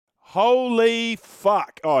Holy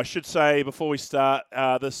fuck. Oh, I should say before we start,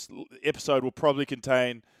 this episode will probably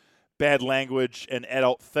contain bad language and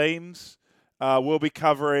adult themes. We'll be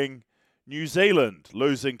covering New Zealand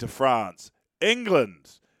losing to France,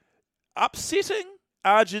 England upsetting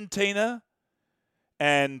Argentina,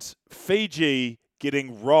 and Fiji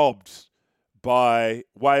getting robbed by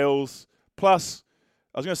Wales. Plus,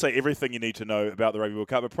 I was going to say everything you need to know about the Rugby World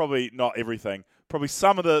Cup, but probably not everything. Probably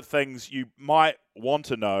some of the things you might want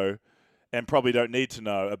to know and probably don't need to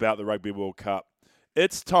know about the Rugby World Cup.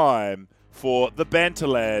 It's time for the Banter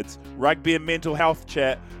Lads Rugby and Mental Health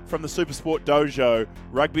Chat from the Supersport Dojo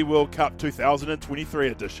Rugby World Cup 2023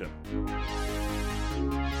 edition.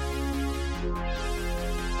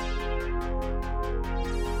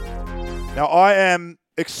 Now, I am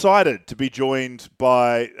excited to be joined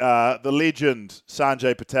by the legend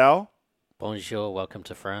Sanjay Patel. Bonjour, welcome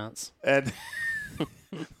to France. And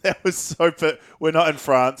that was so... We're not in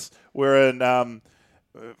France. We're in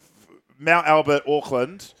Mount Albert,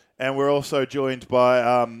 Auckland. And we're also joined by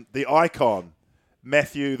the icon,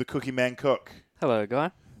 Matthew the Cookie Man Cook. Hello,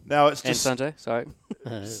 Guy. Now, it's just... And Sanjay, sorry.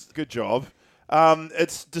 Good job.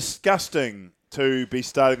 It's disgusting to be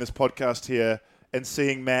starting this podcast here and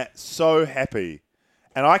seeing Matt so happy.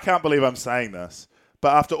 And I can't believe I'm saying this,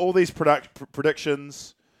 but after all these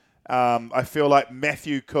predictions, I feel like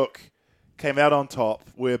Matthew Cook came out on top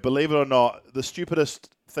where, believe it or not, the stupidest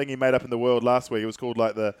thing he made up in the world last week, it was called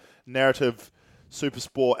like the narrative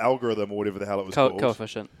Supersport algorithm or whatever the hell it was called.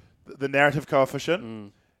 Coefficient. The narrative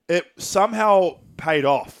coefficient. It somehow paid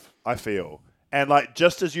off, I feel. And like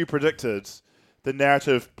just as you predicted, the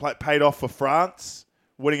narrative paid off for France,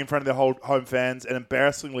 winning in front of their whole home fans, and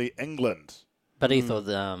embarrassingly England. But he thought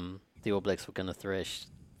the All Blacks were going to thrash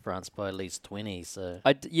France by at least 20. So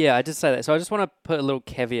I did say that. So I just want to put a little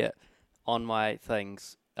caveat on my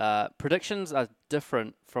things. Predictions are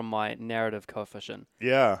different from my narrative coefficient.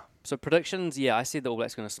 Yeah. So predictions, I said the All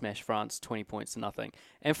Blacks going to smash France 20 points to nothing.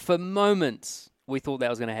 And for moments, we thought that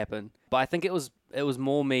was going to happen. But I think it was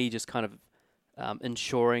more me just kind of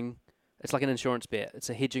ensuring. It's like an insurance bet. It's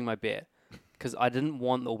a hedging my bet. Because I didn't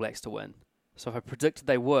want the All Blacks to win. So if I predicted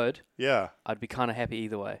they would, I'd be kind of happy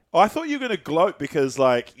either way. Oh, I thought you were going to gloat because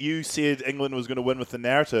like you said England was going to win with the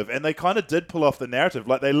narrative. And they kind of did pull off the narrative.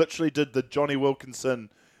 Like they literally did the Johnny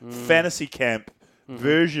Wilkinson fantasy camp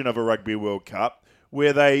version of a Rugby World Cup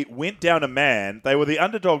where they went down a man. They were the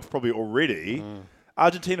underdogs probably already.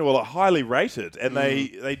 Argentina were like highly rated and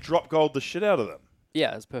they drop gold the shit out of them.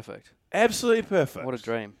 Yeah, it's perfect. Absolutely perfect. What a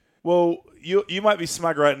dream. Well, you might be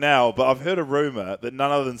smug right now, but I've heard a rumour that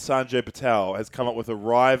none other than Sanjay Patel has come up with a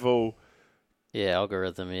rival... Yeah,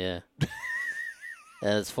 algorithm, yeah.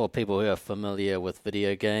 And it's for people who are familiar with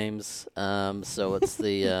video games. So it's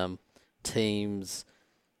the teams...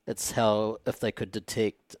 It's how if they could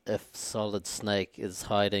detect if Solid Snake is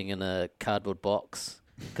hiding in a cardboard box.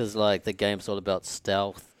 Because, like, the game's all about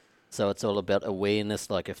stealth. So it's all about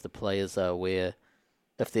awareness, like if the players are aware...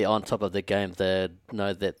 If they're on top of the game, they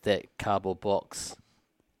know that that cardboard box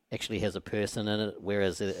actually has a person in it,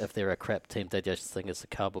 whereas if they're a crap team, they just think it's a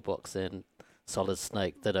cardboard box and Solid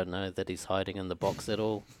Snake, they don't know that he's hiding in the box at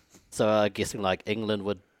all. So I'm guessing like England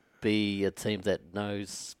would be a team that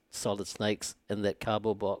knows Solid Snake's in that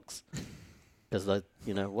cardboard box. Because, like,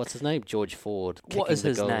 you know, what's his name? George Ford. What is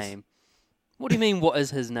his goals. name? What do you mean, what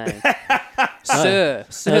is his name? Sir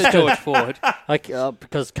George Ford.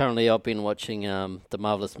 Because currently I've been watching The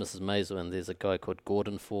Marvelous Mrs. Maisel, and there's a guy called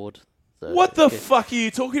Gordon Ford. So what the fuck are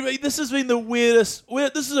you talking about? This has been the weirdest...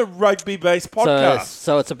 This is a rugby-based podcast.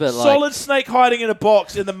 So it's a bit like... Solid Snake hiding in a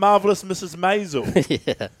box in The Marvelous Mrs. Maisel.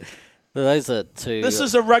 Yeah. Those are two... This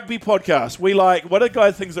is a rugby podcast. We like... What are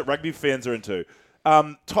guys things that rugby fans are into?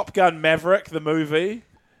 Top Gun Maverick, the movie.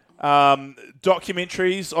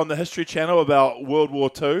 Documentaries on the History Channel about World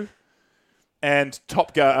War II. And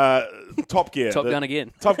Top Gear. Top Gun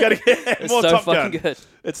again. Top Gun again. It's More so Top fucking Gun. good.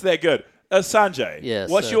 It's that good. Sanjay,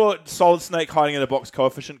 what's your Solid Snake hiding in a box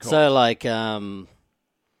coefficient called? So, like,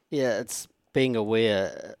 it's being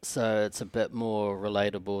aware. So it's a bit more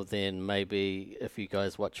relatable than maybe if you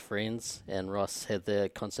guys watch Friends and Ross had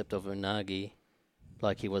the concept of unagi.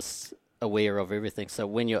 Like, he was aware of everything. So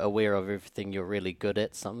when you're aware of everything, you're really good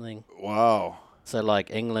at something. Wow. So, like,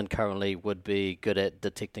 England currently would be good at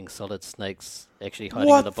detecting Solid Snakes actually hiding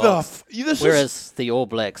in the box. Whereas the All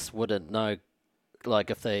Blacks wouldn't know, like,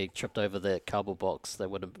 if they tripped over that cardboard box, they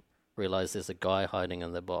wouldn't realise there's a guy hiding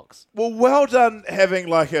in the box. Well done having,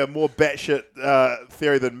 like, a more batshit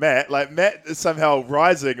theory than Matt. Like, Matt is somehow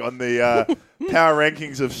rising on the power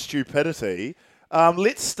rankings of stupidity.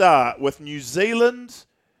 Let's start with New Zealand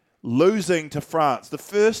losing to France. The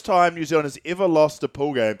first time New Zealand has ever lost a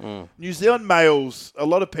pool game. New Zealand males, a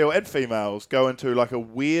lot of people and females, go into like a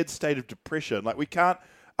weird state of depression. Like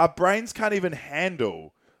our brains can't even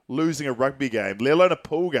handle losing a rugby game, let alone a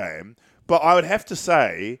pool game. But I would have to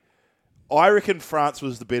say, I reckon France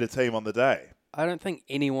was the better team on the day. I don't think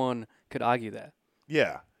anyone could argue that.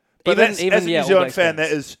 Yeah. But Even as a New All Zealand Blacks fan, fans.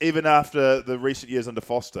 that is, even after the recent years under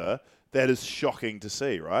Foster, that is shocking to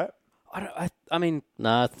see, right? I mean,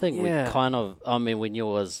 No, I think Yeah. we kind of. I mean, we knew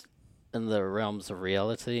it was in the realms of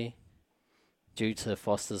reality due to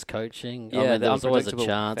Foster's coaching. I Yeah, mean, the there was always a unpredictable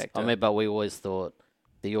chance. factor. I mean, but we always thought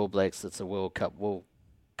the All Blacks, it's a World Cup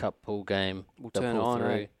pool game. We'll they'll turn it pull on, through.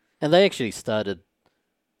 right? And they actually started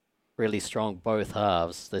really strong both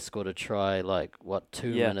halves. They scored a try 2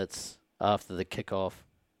 Yeah. minutes after the kickoff,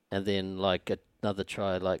 and then another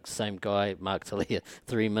try, same guy, Mark Talia,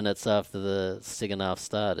 3 minutes after the second half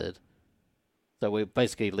started. So we're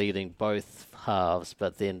basically leading both halves,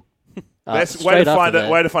 but then That's straight way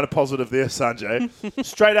after to find a positive there, Sanjay.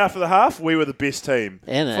 Straight after the half, we were the best team.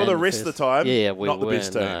 For the rest of the time, we not the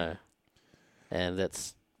best team. No. And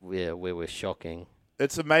that's where we're shocking.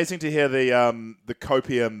 It's amazing to hear the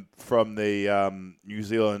copium from the New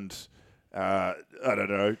Zealand,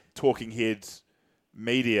 talking heads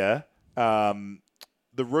media.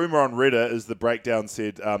 The rumour on Reddit is the breakdown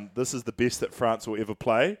said this is the best that France will ever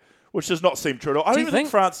play, which does not seem true at all. I don't even think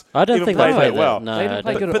France I don't even think played they that well. No, They didn't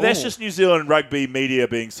play good at But that's all. just New Zealand rugby media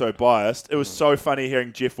being so biased. It was so funny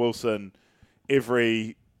hearing Jeff Wilson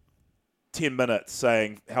every 10 minutes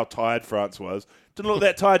saying how tired France was. Didn't look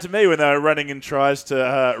that tired to me when they were running in tries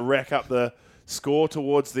to rack up the score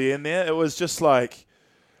towards the end there. It was just like,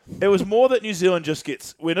 it was more that New Zealand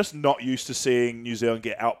we're just not used to seeing New Zealand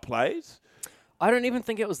get outplayed. I don't even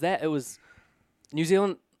think it was that. It was New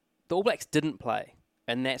Zealand. The All Blacks didn't play,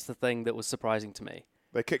 and that's the thing that was surprising to me.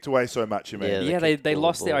 They kicked away so much, you mean? Yeah, Yeah, they they kicked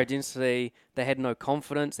lost all their ball. identity. They had no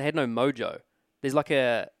confidence. They had no mojo.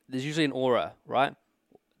 There's usually an aura, right?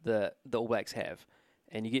 The All Blacks have,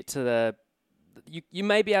 and you get to you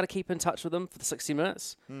may be able to keep in touch with them for the 60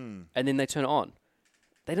 minutes, and then they turn it on.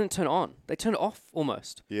 They didn't turn it on. They turned it off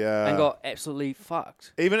almost. Yeah. And got absolutely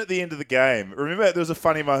fucked. Even at the end of the game, remember there was a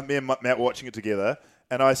funny moment, me and Matt watching it together,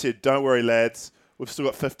 and I said, "Don't worry, lads, we've still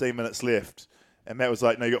got 15 minutes left." And Matt was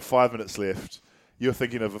like, "No, you got 5 minutes left. You're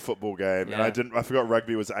thinking of a football game." Yeah. And I forgot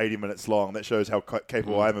rugby was 80 minutes long. That shows how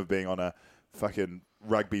capable I am of being on a fucking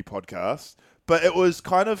rugby podcast. But it was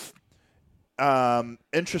kind of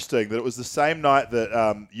interesting that it was the same night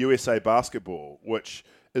that USA basketball, which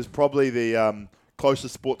is probably the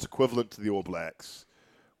closest sports equivalent to the All Blacks,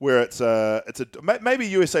 where maybe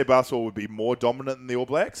USA basketball would be more dominant than the All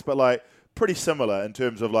Blacks, but pretty similar in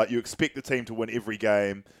terms of you expect the team to win every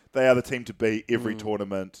game. They are the team to beat every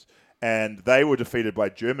tournament, and they were defeated by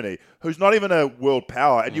Germany, who's not even a world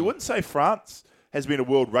power. And you wouldn't say France has been a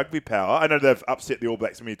world rugby power. I know they've upset the All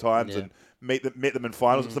Blacks many times and met them in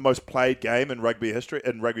finals. It's the most played game in rugby history,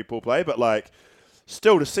 in rugby pool play, but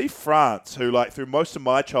still to see France, who through most of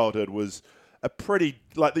my childhood was a pretty,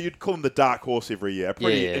 you'd call them the dark horse every year, a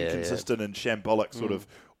pretty inconsistent and shambolic sort of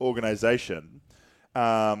organisation.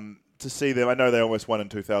 To see them, I know they almost won in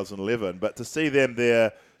 2011, but to see them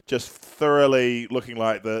there just thoroughly looking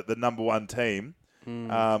like the number one team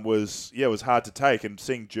was hard to take. And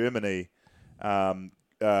seeing Germany,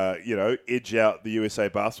 edge out the USA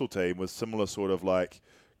basketball team was similar sort of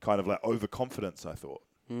overconfidence, I thought.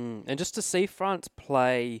 And just to see France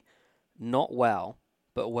play not well,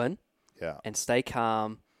 but win. Yeah. And stay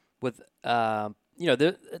calm with, they're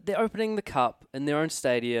opening the cup in their own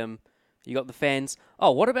stadium. You got the fans.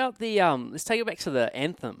 Oh, what about the, let's take it back to the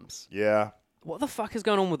anthems. Yeah. What the fuck is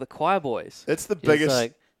going on with the choir boys? It's the There's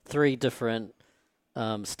biggest. 3 different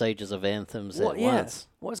stages of anthems at once.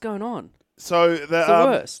 What's going on? So It's the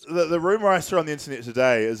worst. the rumor I saw on the internet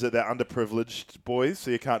today is that they're underprivileged boys, so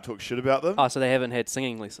you can't talk shit about them. Oh, so they haven't had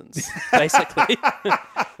singing lessons, basically.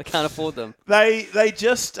 They can't afford them. They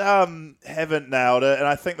just haven't nailed it, and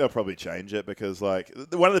I think they'll probably change it because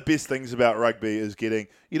one of the best things about rugby is you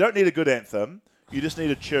don't need a good anthem, you just need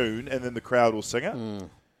a tune, and then the crowd will sing it.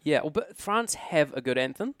 Yeah, well, but France have a good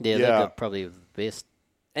anthem. Yeah, Yeah. they're probably the best.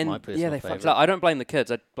 And My personal they fucked favourite. up. I don't blame the kids.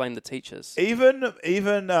 I blame the teachers. Even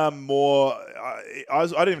more, I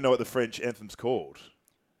don't even know what the French anthem's called.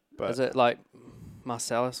 But Is it like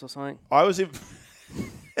Marcellus or something? I was in.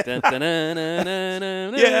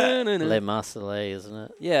 Yeah. Les Marseillais, isn't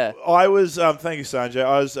it? Yeah. I was. Thank you, Sanjay.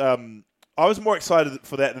 I was more excited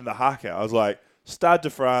for that than the haka. I was like, Stade de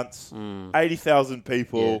France, 80,000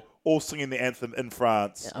 people, all singing the anthem in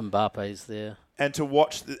France, Mbappe's there. and to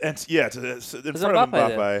watch in front of Mbappe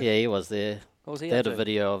there? Mbappe. Yeah, he was there. What was he They up had a to?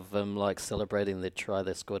 video of him like celebrating the try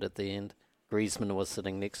they scored at the end. Griezmann was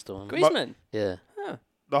sitting next to him. Griezmann. Yeah. Huh.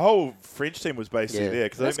 The whole French team was basically Yeah. there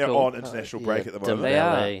because I think That's they're cool. on international break at the moment. They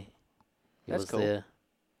are. He That's was cool. there.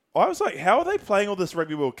 I was like, how are they playing all this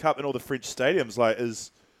Rugby World Cup in all the French stadiums? Like,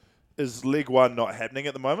 is League One not happening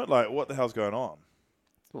at the moment? Like, what the hell's going on?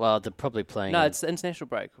 Well, they're probably playing. No, it's the international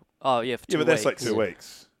break. Oh, yeah, for 2 Yeah, but that's like weeks. 2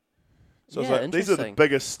 weeks. So Yeah, it's like, these are the interesting.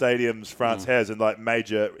 biggest stadiums France has and like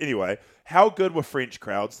major. Anyway, how good were French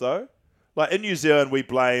crowds though? Like in New Zealand, we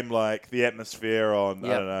blame like the atmosphere on I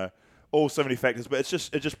Yep. don't know all so many factors, but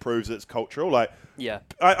it just proves that it's cultural. Like Yeah.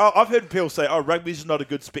 I've heard people say, "Oh, rugby's just not a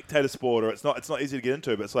good spectator sport, or it's not easy to get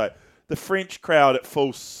into." But it's like the French crowd at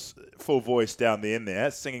full voice down the end there,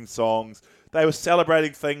 singing songs. They were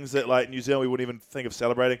celebrating things that like New Zealand we wouldn't even think of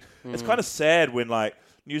celebrating. It's kind of sad when like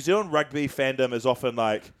New Zealand rugby fandom is often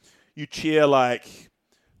like you cheer like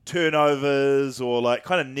turnovers or like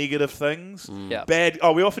kind of negative things. Yeah.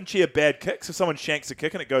 We often cheer bad kicks. If someone shanks a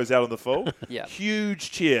kick and it goes out on the full, Yeah.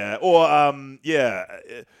 huge cheer. Or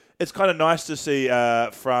it's kind of nice to see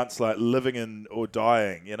France like living in or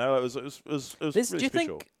dying. You know, it was really Do you special.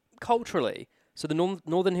 think culturally, so the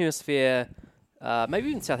Northern Hemisphere, maybe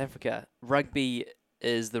even South Africa, rugby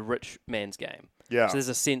is the rich man's game. Yeah. So there's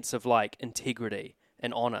a sense of like integrity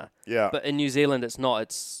and honor. Yeah. But in New Zealand, it's not.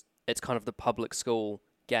 It's kind of the public school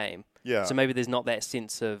game. Yeah. So maybe there's not that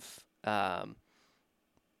sense of, I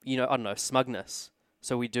don't know, smugness.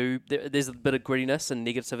 So there's a bit of grittiness and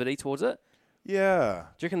negativity towards it. Yeah.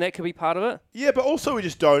 Do you reckon that could be part of it? Yeah, but also we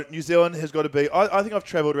just don't. New Zealand has got to be. I think I've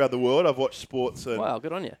travelled around the world. I've watched sports and Wow,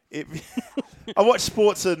 good on you. I watch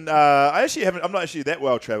sports and I actually haven't. I'm not actually that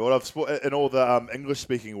well travelled. I've in all the English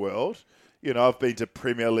speaking world. You know, I've been to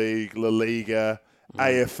Premier League, La Liga,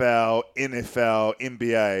 AFL, NFL,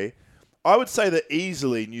 NBA. I would say that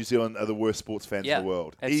easily New Zealand are the worst sports fans in the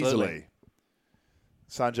world. absolutely. Easily.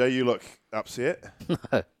 Sanjay, you look upset.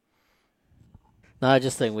 No, I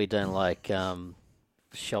just think we don't like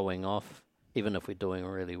showing off, even if we're doing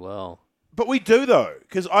really well. But we do though,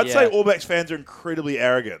 because I'd say Yeah. All Blacks fans are incredibly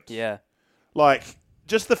arrogant. Yeah. Like,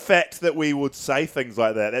 just the fact that we would say things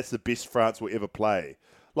like that, that's the best France will ever play.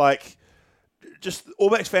 Like, just All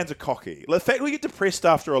Blacks fans are cocky. The fact we get depressed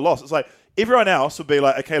after a loss, it's like everyone else would be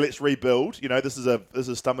like, okay, let's rebuild. You know, this is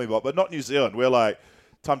a stumbling block, but not New Zealand. We're like,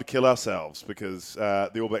 time to kill ourselves because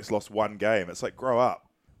the All Blacks lost one game. It's like, grow up.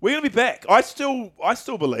 We're gonna be back. I still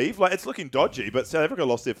believe like it's looking dodgy, but South Africa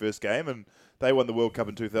lost their first game and they won the World Cup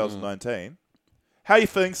in 2019. How are you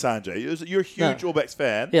feeling, Sanjay? You're a huge All Blacks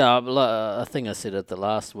fan. Yeah, I think I said at the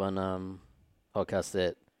last one podcast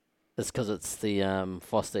that it's because it's the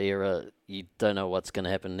Foster era. You don't know what's going to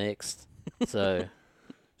happen next. So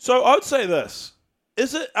I would say this: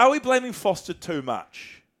 are we blaming Foster too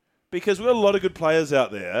much? Because we've got a lot of good players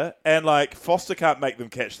out there, and like Foster can't make them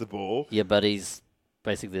catch the ball. yeah, but he's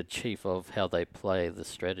basically the chief of how they play the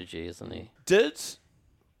strategy, isn't he? Did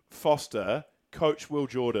Foster coach Will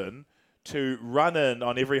Jordan to run in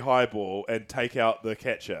on every high ball and take out the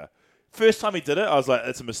catcher? First time he did it, I was like,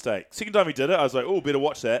 it's a mistake. Second time he did it, I was like, oh, better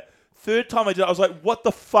watch that. Third time I did it, I was like, what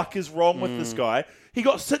the fuck is wrong with this guy? He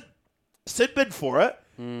got Sidbin for it.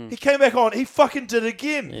 He came back on. He fucking did it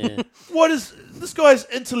again. Yeah. This guy's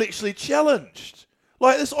intellectually challenged.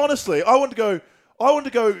 Like this, honestly, I want to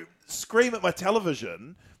go scream at my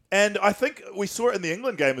television. And I think we saw it in the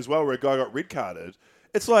England game as well, where a guy got red carded.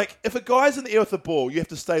 It's like, if a guy's in the air with the ball, you have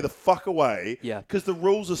to stay the fuck away. Yeah. Because the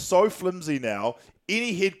rules are so flimsy now.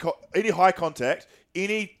 Any any high contact,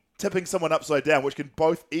 any tipping someone upside down, which can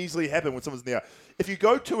both easily happen when someone's in the air. If you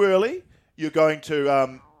go too early, you're going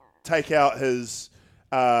to take out his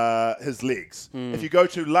legs. If you go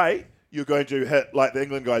too late, you're going to hit, like the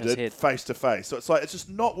England guy His did, head. face to face. So it's like, it's just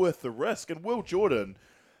not worth the risk. And Will Jordan,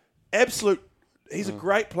 he's a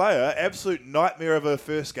great player, absolute nightmare of a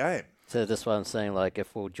first game. So that's why I'm saying, like,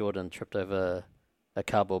 if Will Jordan tripped over a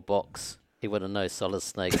cardboard box, he would have no solid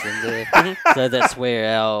snakes in there. So that's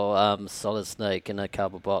where our solid snake in a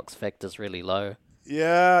cardboard box factor's really low.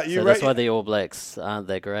 Yeah, So that's why the All Blacks aren't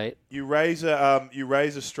that great. you raise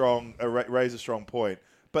a strong point.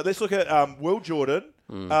 But let's look at Will Jordan,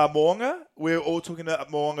 Mo'unga. We're all talking about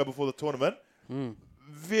Mo'unga before the tournament.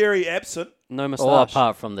 Very absent. No Or moustache.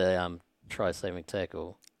 apart from the try-saving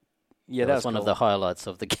tackle. Yeah, That that was one of the highlights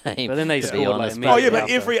of the game. But then they to be scored, like, honest. immediately. Oh yeah, but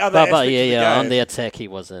after. every other But aspect of the yeah, on game. the attack he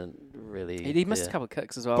wasn't really. He missed there. a couple of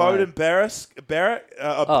kicks as well. Bowden Barrett.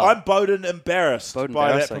 I'm Bowden embarrassed Bowden by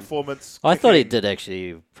that embarrassing. performance. I thought he kicking. did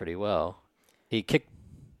actually pretty well. He kicked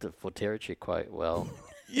for territory quite well.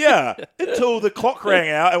 Yeah, until the clock rang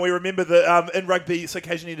out, and we remember that in rugby, it's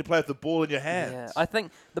occasionally you need to play with the ball in your hands. Yeah, I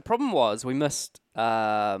think the problem was we missed.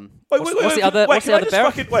 Wait, What's the other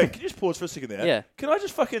barrel? Wait, can you just pause for a second there? Yeah. Can I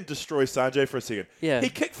just fucking destroy Sanjay for a second? Yeah. He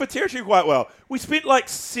kicked for territory quite well. We spent like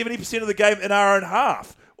 70% of the game in our own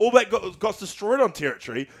half. All that got destroyed on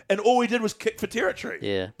territory, and all we did was kick for territory.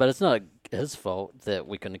 Yeah, but it's not his fault that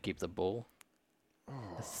we couldn't keep the ball.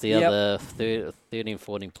 It's the other 13,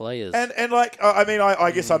 14 players. And like, I mean, I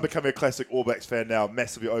guess I'm becoming a classic All Blacks fan now,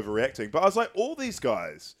 massively overreacting. But I was like, all these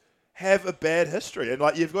guys have a bad history. And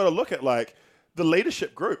like, you've got to look at like the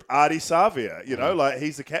leadership group, Artie Savia, you know, like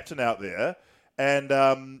he's the captain out there. And,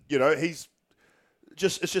 you know, it's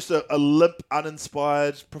just a limp,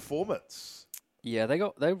 uninspired performance. Yeah, they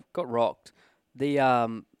got rocked. Here's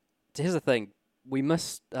the thing: we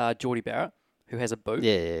missed Geordie Barrett, who has a boot.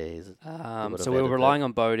 Yeah. So we were relying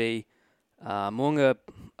on Bodie. Moonga,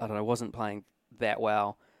 I don't know, wasn't playing that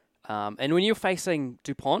well. And when you're facing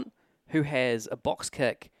Dupont, who has a box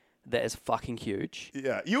kick that is fucking huge.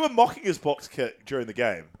 Yeah, you were mocking his box kick during the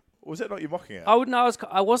game. Or was that not you mocking it? I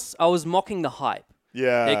was mocking the hype.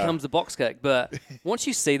 Yeah. Here comes the box kick, but once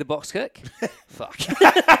you see the box kick, fuck.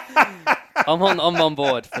 I'm on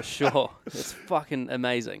board for sure. It's fucking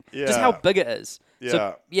amazing. Yeah. Just how big it is.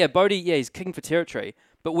 Yeah. So Bodie, he's kicking for territory,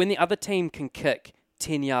 but when the other team can kick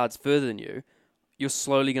 10 yards further than you, you're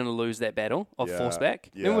slowly going to lose that battle of force back.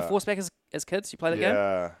 Remember force back as kids? You play that game?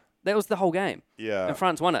 Yeah. That was the whole game. Yeah. And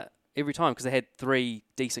France won it every time because they had 3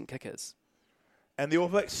 decent kickers. And the All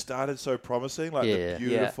Blacks started so promising, like the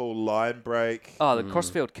beautiful line break. Oh, the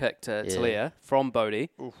crossfield kick to Talia from Bodie.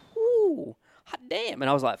 Oof. Ooh, hot damn. And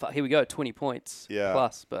I was like, fuck, here we go, 20 points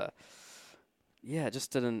plus. But, yeah, it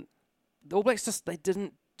just didn't... The All Blacks they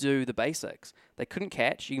didn't do the basics. They couldn't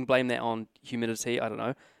catch. You can blame that on humidity. I don't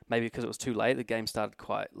know. Maybe because it was too late. The game started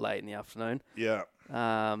quite late in the afternoon. Yeah.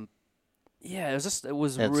 It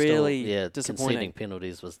was really disappointing. Conceding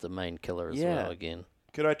penalties was the main killer as well again.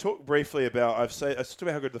 Could I talk briefly about, I talked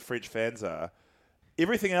about how good the French fans are.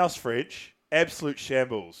 Everything else French, absolute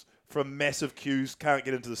shambles. From massive queues, can't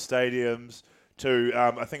get into the stadiums, to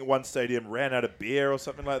I think one stadium ran out of beer or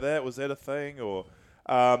something like that. Was that a thing? Or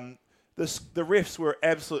the refs were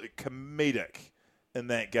absolutely comedic in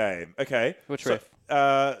that game. Okay. Which ref?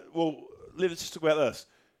 Well, let's just talk about this.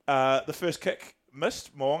 The first kick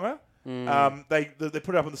missed, Moonga. They put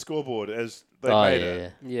it up on the scoreboard as they made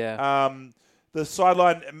it. Yeah. The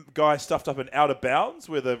sideline guy stuffed up an out of bounds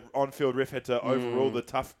where the on-field ref had to overrule the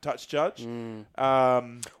tough touch judge.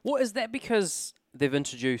 What is that because they've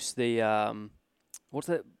introduced the what's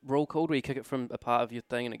that rule called where you kick it from a part of your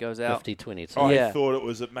thing and it goes out? 50-20. Oh, I thought it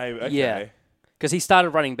was maybe. Okay. Yeah, because he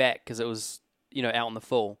started running back because it was out on the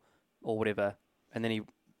full or whatever, and then he.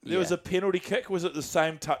 There was a penalty kick. Was it the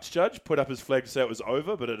same touch judge put up his flag to say it was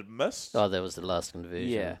over, but it had missed? Oh, that was the last conversion.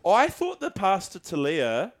 Yeah. I thought the pass to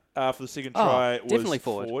Talia for the second try was definitely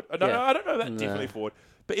forward. No, I don't know about definitely forward.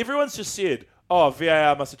 But everyone's just said,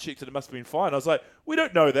 VAR must have checked it. It must have been fine. I was like, we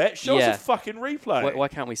don't know that. Show us a fucking replay. Why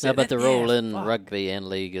can't we see No, it? but the rule in rugby and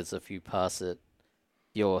league is if you pass it,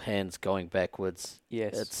 your hand's going backwards.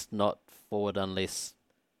 Yes. It's not forward unless...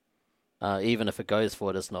 even if it goes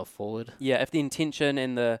forward, it's not forward. Yeah, if the intention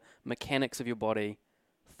and the mechanics of your body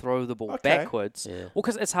throw the ball backwards. Yeah. Well,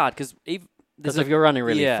 because it's hard. Because if you're running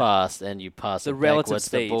really fast and you pass the it relative backwards,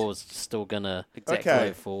 speed. the ball's still going to Okay.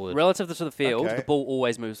 go forward. Relative to the field, the ball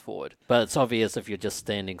always moves forward. But it's obvious if you're just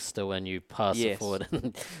standing still and you pass it forward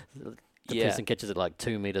and the person catches it like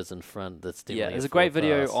 2 meters in front, that's definitely there's a great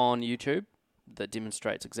video pass. on YouTube that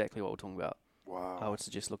demonstrates exactly what we're talking about. Wow. I would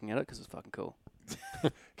suggest looking at it because it's fucking cool.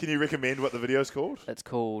 Can you recommend what the video's called? It's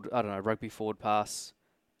called, I don't know, Rugby Forward Pass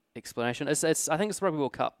Explanation. I think it's the Rugby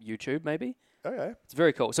World Cup YouTube, maybe. Okay. It's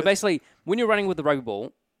very cool. So basically, when you're running with the rugby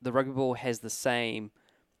ball has the same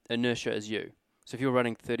inertia as you. So if you're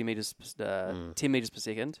running 30 meters, 10 meters per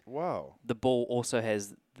second, wow, the ball also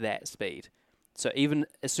has that speed. So even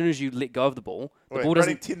as soon as you let go of the ball, the ball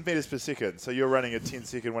running doesn't... 10 meters per second, so you're running a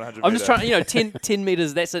 10-second 100 I'm just trying, 10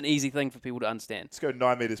 meters, that's an easy thing for people to understand. Let's go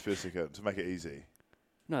 9 meters per second to make it easy.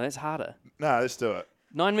 No, that's harder. No, let's do it.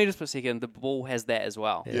 9 meters per second, the ball has that as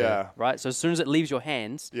well. Yeah. Right? So as soon as it leaves your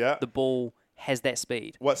hands, the ball has that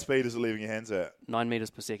speed. What speed is it leaving your hands at? 9 meters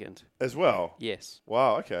per second. As well? Yes.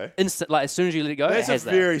 Wow, okay. Like as soon as you let it go, That's it has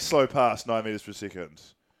a very slow pass, 9 meters per second.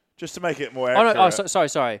 Just to make it more accurate.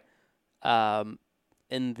 Sorry.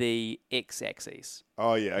 In the x-axis.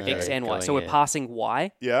 Oh, yeah, okay. X and Y. So we're passing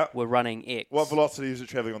Y. Yeah. We're running X. What velocity is it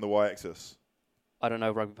traveling on the Y-axis? I don't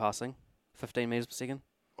know rugby passing. 15 meters per second.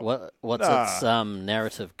 What's its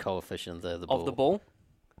narrative coefficient there? Of the ball?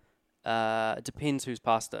 It depends who's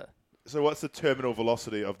passed it. So what's the terminal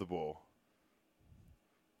velocity of the ball?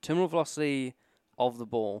 Terminal velocity of the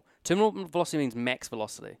ball. Terminal velocity means max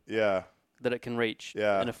velocity Yeah. that it can reach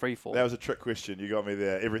Yeah. in a free fall. That was a trick question. You got me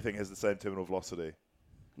there. Everything has the same terminal velocity.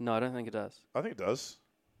 No, I don't think it does. I think it does.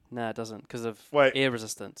 No, it doesn't because of Wait. air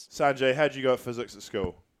resistance. Sanjay, how'd you go at physics at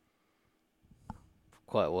school?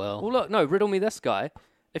 Quite well. Well, look, no, riddle me this, guy.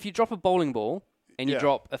 If you drop a bowling ball and you Yeah.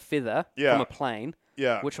 drop a feather Yeah. from a plane,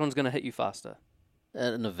 Yeah. which one's going to hit you faster?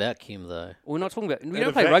 In a vacuum, though. We're not talking about... We In don't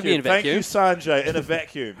a play rugby in a Thank you, vacuum. Sanjay. In a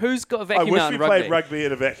vacuum. Who's got a I vacuum wish out we in rugby? played rugby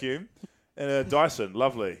in a vacuum. In a Dyson,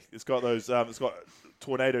 lovely. It's got those. It's got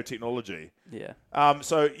tornado technology. Yeah.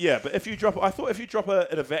 So yeah, but if you drop, I thought if you drop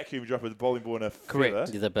in a vacuum, you drop a bowling ball in a Correct.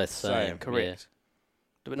 feather. Yeah, they're both same. Correct.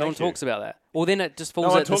 But no Thank one you. talks about that. Well, then it just falls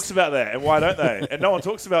No one at talks this... about that, and why don't they? And no one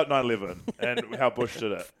talks about 9/11 and how Bush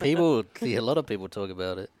did it. People, a lot of people talk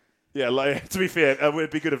about it. Yeah, like, to be fair, it would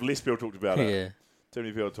be good if less people talked about it. Yeah. Too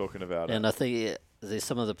many people talking about And it. I think there's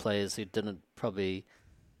some of the players who didn't probably,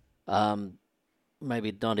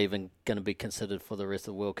 maybe not even going to be considered for the rest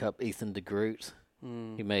of the World Cup. Ethan de Groot,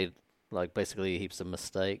 he made basically heaps of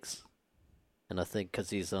mistakes. And I think because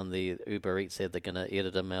he's on the Uber Eats ad, they're going to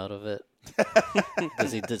edit him out of it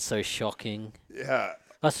because he did so shocking. Yeah.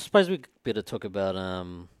 I suppose we better talk about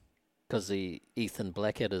because the Ethan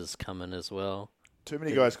Blackadder's coming as well. Too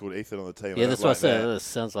many guys called Ethan on the team. Yeah, that's what I said. that. It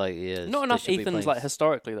sounds like Not they enough should be Ethans, playing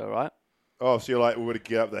historically, though, right? Oh, so you're like, we're going to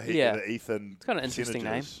get up the Yeah. the Ethan. It's kind of an interesting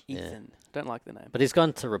name. percentages. Yeah. Ethan. Don't like the name. But he's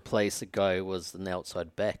gone to replace a guy who was an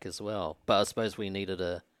outside back as well. But I suppose we needed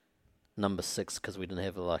a number 6 because we didn't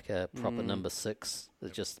have a proper number 6.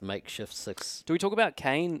 It's just makeshift 6. Do we talk about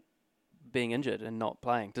Kane being injured and not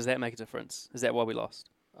playing? Does that make a difference? Is that why we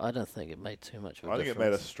lost? I don't think it made too much of a I think it difference.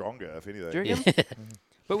 made us stronger, if anything. Do you reckon? Yeah,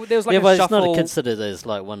 But there was like yeah, a but shuffle. it's not considered as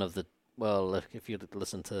like one of the. Well, if you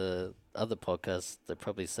listen to other podcasts, they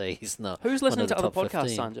probably say he's not. Who's one listening of the to other top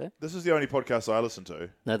podcasts, 15. Sanjay? This is the only podcast I listen to.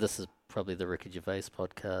 No, this is probably the Ricky Gervais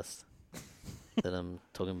podcast that I'm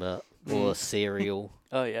talking about, or Serial.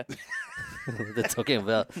 Oh, yeah. They're talking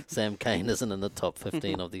about Sam Cane isn't in the top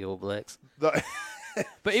 15 of the All Blacks. But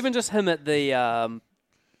even just him at the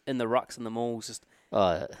in the rucks and the malls, just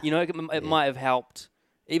Oh, it might have helped,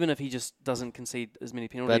 even if he just doesn't concede as many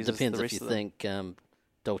but penalties it depends as the if rest you of them. think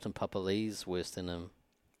Dalton Papali's worse than him.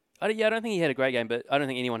 I don't think he had a great game, but I don't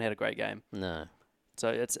think anyone had a great game. No. So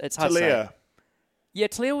it's hard to say. Talia. Yeah,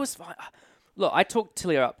 Talia was fine. Look, I talked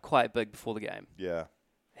Talia up quite big before the game. Yeah.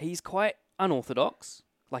 He's quite unorthodox.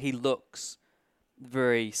 Like, he looks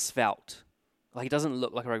very svelte. Like, he doesn't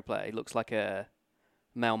look like a rugby player. He looks like a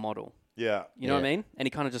male model. Yeah. You know what I Yeah. mean? And he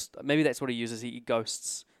kind of just... Maybe that's what he uses. He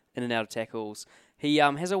ghosts in and out of tackles. He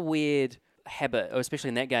has a weird habit, especially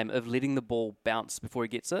in that game, of letting the ball bounce before he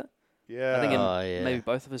gets it. Yeah. I think yeah. maybe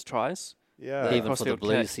both of his tries. yeah. Yeah. Even for the crossfield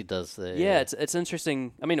Blues, kick. he does that. Yeah, it's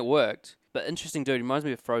interesting. I mean, it worked. But interesting dude. He reminds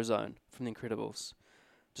me of Frozone from The Incredibles.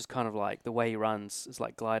 Just kind of like the way he runs is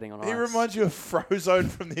like gliding on ice. He reminds you of Frozone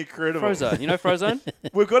from The Incredibles. Frozone. You know Frozone?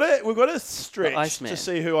 We've got to stretch Iceman. to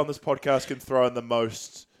see who on this podcast can throw in the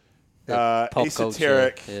most Pop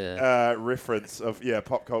esoteric culture, reference of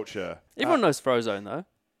pop culture. Everyone knows Frozone, though.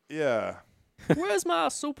 Yeah. Where's my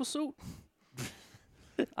super suit?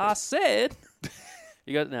 I said.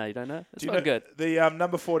 You don't know? It's Do you not know- good. The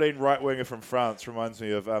number 14 right winger from France reminds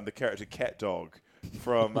me of the character Cat Dog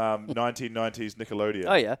from 1990s Nickelodeon.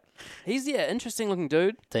 Oh, yeah. He's, interesting looking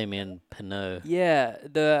dude. Damien Pinot. Yeah,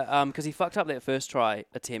 because he fucked up that first try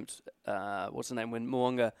attempt. What's the name? When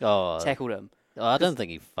Mwanga Oh, tackled him. I don't think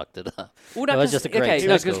he fucked it up. Well, It was just a great He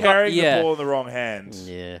was tackle. carrying yeah. the ball in the wrong hands.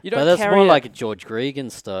 Yeah, You but don't that's carry more it- like a George Gregan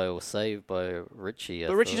style save by Richie.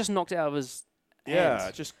 But Richie just knocked it out of his Yeah,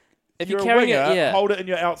 hands. just If you're you're a carrying winger, it, hold it in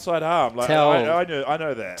your outside arm. Like Tell- I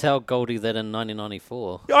know that. tell Goldie that in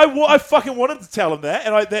 1994. I fucking wanted to tell him that,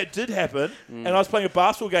 and that did happen. And I was playing a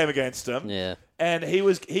basketball game against him, Yeah, and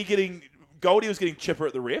Goldie was getting chipper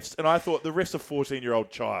at the refs, and I thought the ref's a 14-year-old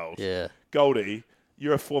child. yeah. Goldie,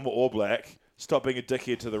 you're a former All Black. Stop being a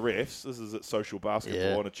dickhead to the refs. This is at social basketball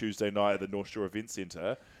Yeah. on a Tuesday night at the North Shore Event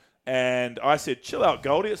Centre. And I said, chill out,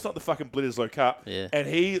 Goldie. It's not the fucking Bledisloe Cup. Yeah. And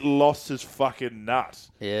he lost his fucking nut.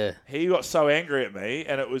 Yeah, He got so angry at me,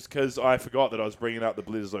 and it was because I forgot that I was bringing up the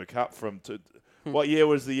Bledisloe Cup from... What year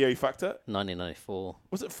was the year he fucked it? 1994.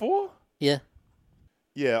 Was it 4? Yeah,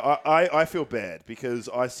 Yeah, I feel bad because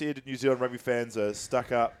I said New Zealand rugby fans are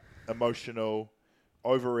stuck up, emotional,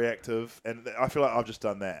 overreactive, and I feel like I've just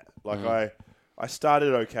done that. Like I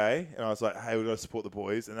started okay, and I was like, hey, we've got to support the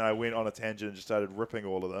boys, and then I went on a tangent and just started ripping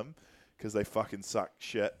all of them because they fucking suck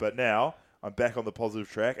shit. But now I'm back on the positive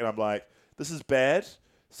track, and I'm like, this is bad.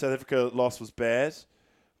 South Africa loss was bad.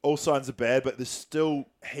 all signs are bad, but there's still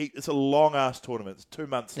heat. It's a long-ass tournament. It's 2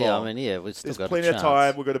 months long. Yeah, I mean, we've still There's got plenty a of chance.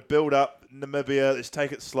 time. We've got to build up Namibia. Let's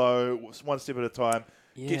take it slow, one step at a time.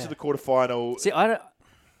 Yeah. Get to the quarterfinal. See,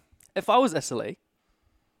 if I was Italy,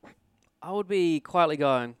 I would be quietly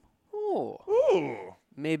going, oh, Ooh.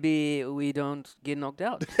 maybe we don't get knocked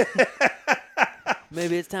out.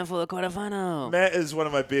 Maybe it's time for the quarterfinal. Matt is one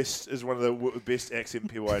of the best accent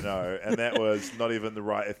people I know, and that was not even the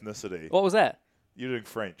right ethnicity. What was that? You're doing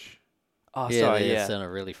French. Oh, Yeah, sorry, it yeah. sounded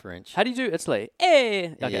really French. How do you do Italy?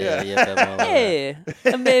 Eh. Okay. Yeah, a bit more like that.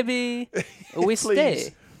 Eh. Maybe we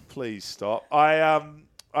stay. Please stop. I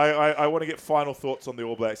want to get final thoughts on the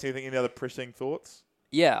All Blacks. Any other pressing thoughts?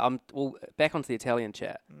 Yeah, well, back onto the Italian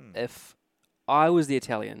chat. If I was the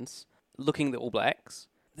Italians looking at the All Blacks,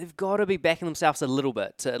 they've got to be backing themselves a little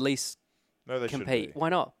bit to at least No, they compete. shouldn't be. Why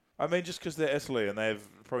not? I mean, just because they're Italy and they've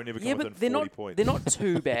probably never come within they're 40 not. points. They're not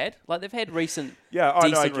too bad. Like they've had recent Yeah, I know, I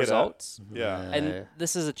decent get results. it. Yeah. And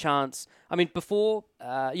this is a chance. I mean, before,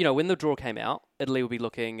 when the draw came out, Italy would be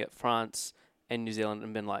looking at France and New Zealand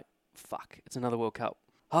and been like, "Fuck, it's another World Cup."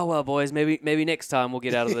 Oh well, boys, maybe next time we'll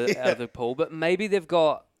get out of the out of the pool. But maybe they've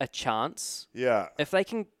got a chance Yeah. if they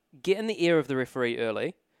can get in the ear of the referee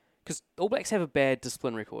early, because All Blacks have a bad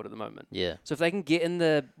discipline record at the moment. Yeah. So if they can get in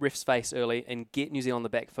the ref's face early and get New Zealand on the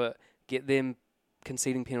back foot, get them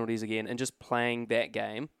conceding penalties again and just playing that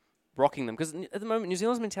game, rocking them. Because at the moment, New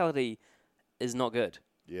Zealand's mentality is not good.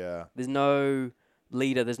 Yeah. There's no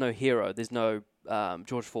leader, there's no hero, there's no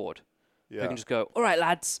George Ford who Yeah. can just go, all right,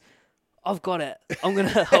 lads, I've got it. I'll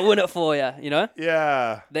win it for you, you know?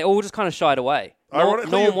 Yeah. They all just kind of shied away. No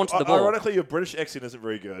one wanted the ball. Ironically, your British accent isn't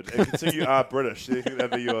very good. And considering you are British, you think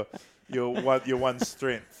that'd be your one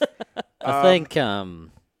strength. I think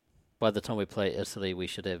by the time we play Italy, we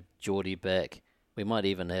should have Geordie back. We might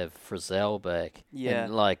even have Frizzell back. Yeah.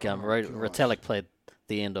 And Retallick played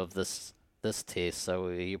the end of this test, so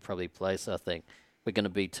he'll probably play. So I think we're going to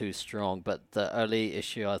be too strong. But the only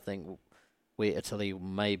issue I think where Italy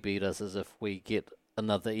may beat us is if we get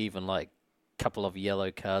another even couple of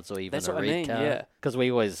yellow cards or even That's a what I red mean, card. yeah. Because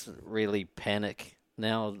we always really panic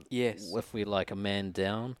now Yes. if we a man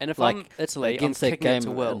down. And if I'm Italy, against I'm that kicking it game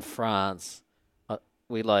to Will. in France,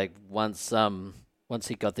 we once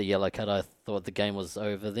he got the yellow card, I thought the game was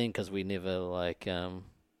over then because we never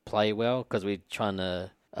play well because we're trying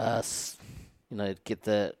to get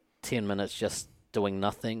the 10 minutes just doing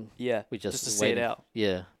nothing. Yeah, we just to see it waited. out.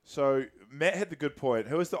 Yeah, So Matt had the good point.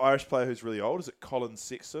 Who is the Irish player who's really old? Is it Colin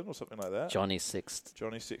Sexton or something like that? Johnny Sixt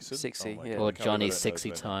Johnny Sexton? Sexy, my yeah. God, or I can't Johnny believe I don't know his Sexy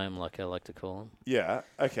name. Time, like I like to call him. Yeah,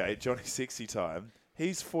 okay, Johnny Sexy Time.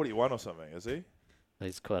 He's 41 or something, is he?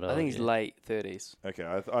 He's quite old. I think he's yeah. late 30s. Okay,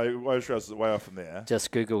 I was way off from there.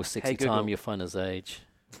 Just Google Sexy Google. Time, you'll find his age.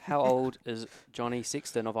 How old is Johnny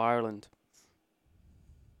Sexton of Ireland?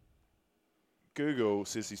 Google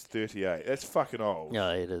says he's 38. That's fucking old.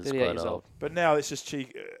 Yeah, it is 38 quite years old. old. But now let's just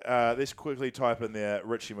let's quickly type in there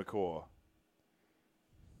Richie McCaw.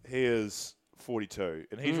 He is 42,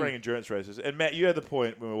 and he's running endurance races. And Matt, you had the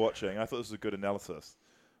point when we were watching. I thought this was a good analysis.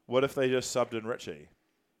 What if they just subbed in Richie?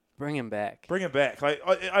 Bring him back. Bring him back.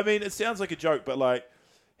 I mean, it sounds like a joke, but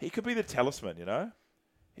he could be the talisman. You know,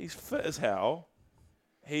 he's fit as hell.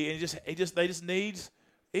 They just need.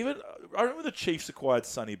 Even I remember the Chiefs acquired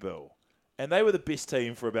Sonny Bill. And they were the best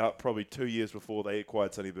team for about probably 2 years before they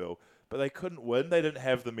acquired Sonny Bill. But they couldn't win. They didn't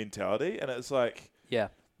have the mentality. And it's Yeah.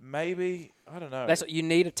 maybe, I don't know. That's you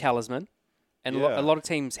need a talisman. And Yeah. a lot of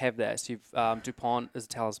teams have that. So you've DuPont is a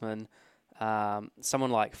talisman. Someone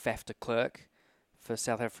like Faf de Klerk for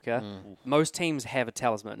South Africa. Most teams have a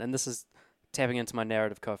talisman. And this is tapping into my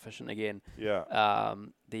narrative coefficient again. Yeah.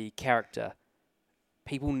 The character.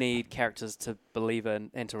 People need characters to believe in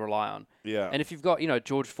and to rely on. Yeah. And if you've got,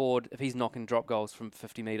 George Ford, if he's knocking drop goals from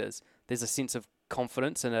 50 metres, there's a sense of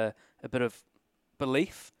confidence and a bit of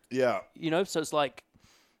belief, Yeah. So it's like,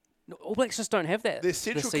 All Blacks just don't have that. Their this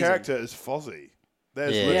central season. character is Fozzie.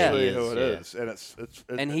 That's Yeah, literally he who is, it yeah. is. And it's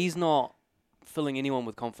And he's not filling anyone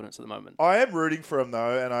with confidence at the moment. I am rooting for him,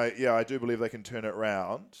 though, and I do believe they can turn it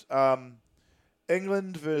around.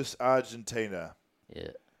 England versus Argentina. Yeah.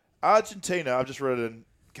 Argentina, I've just written,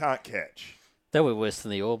 can't catch. They were worse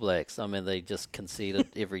than the All Blacks. I mean, they just conceded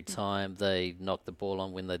every time they knocked the ball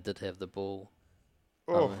on when they did have the ball.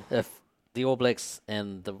 Oh. If the All Blacks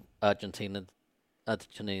and the Argentinians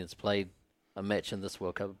played a match in this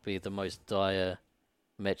World Cup, it would be the most dire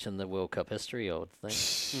match in the World Cup history, I would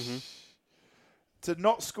think. To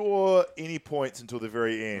not score any points until the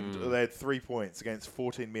very end, they had 3 points against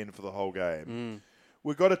 14 men for the whole game.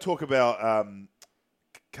 We've got to talk about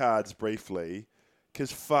cards briefly.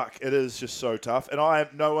 Because fuck, it is just so tough. And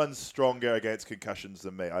no one's stronger against concussions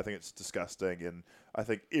than me. I think it's disgusting. And I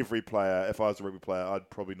think every player, if I was a rugby player, I'd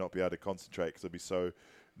probably not be able to concentrate because I'd be so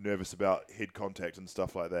nervous about head contact and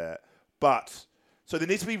stuff like that. But, so there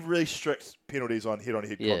needs to be really strict penalties on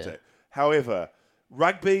head-on-head contact. However,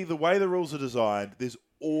 rugby, the way the rules are designed, there's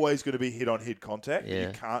always going to be head-on-head contact that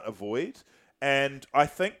you can't avoid. And I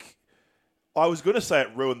think I was going to say it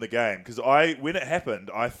ruined the game because when it happened,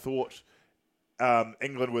 I thought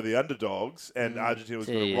England were the underdogs and Argentina was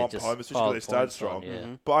going to romp home, especially because they started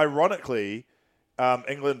strong. But ironically,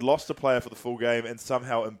 England lost a player for the full game and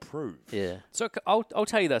somehow improved. Yeah. So I'll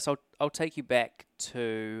tell you this. I'll take you back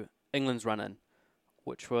to England's run-in,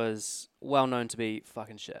 which was well known to be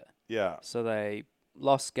fucking shit. Yeah. So they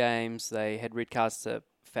lost games. They had red cards to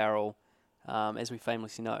Farrell, as we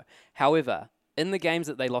famously know. However, in the games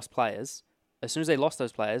that they lost players, as soon as they lost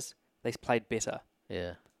those players, they played better.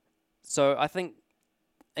 Yeah. So I think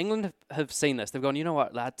England have seen this. They've gone, you know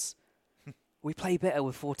what, lads? We play better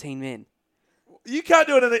with 14 men. You can't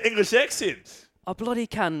do it in an English accent. I bloody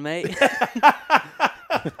can, mate.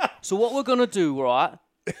 So what we're going to do, right?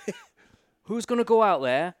 Who's going to go out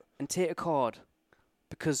there and take a card?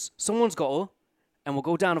 Because someone's got to, and we'll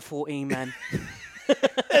go down to 14, man.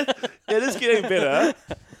 It is getting better.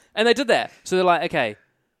 And they did that. So they're like, okay,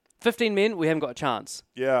 15 men, we haven't got a chance.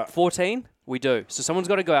 Yeah. 14, we do. So someone's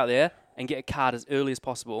got to go out there and get a card as early as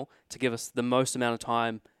possible to give us the most amount of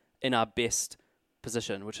time in our best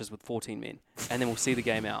position, which is with 14 men. And then we'll see the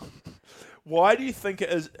game out. Why do you think it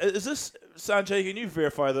is? Is this, Sanjay, can you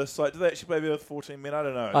verify this? Like, do they actually play with 14 men? I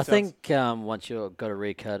don't know. I think once you've got a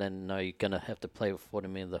red card and know you're going to have to play with 40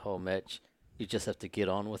 men the whole match, you just have to get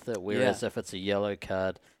on with it. Whereas if it's a yellow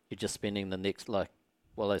card, you're just spending the next, like,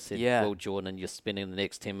 I said, Will Jordan, you're spending the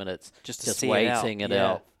next 10 minutes just waiting it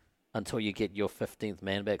out until you get your 15th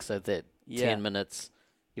man back. So that 10 minutes,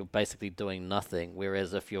 you're basically doing nothing.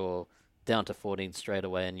 Whereas if you're down to 14 straight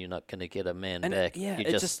away and you're not going to get a man back, you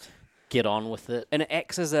just get on with it. And it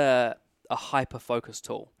acts as a hyper-focus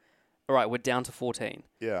tool. All right, we're down to 14.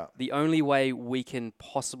 Yeah. The only way we can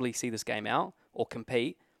possibly see this game out or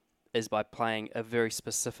compete is by playing a very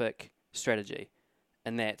specific strategy.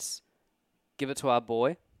 And that's give it to our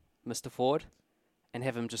boy, Mr. Ford, and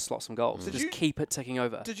have him just slot some goals. Just keep it ticking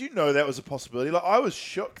over. Did you know that was a possibility? Like, I was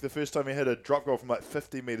shook the first time he hit a drop goal from like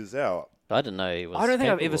 50 metres out. I didn't know he was I don't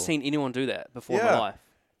think I've capable. ever seen anyone do that before in my life.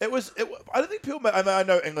 I don't think people. I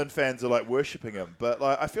know England fans are like worshipping him, but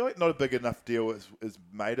like I feel like not a big enough deal is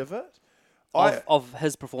made of it. Of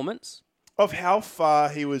his performance, of how far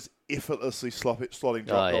he was effortlessly slotting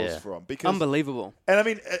drop goals from. Because, unbelievable. And I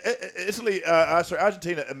mean,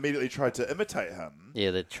 Argentina immediately tried to imitate him.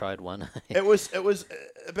 Yeah, they tried one. It was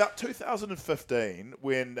about 2015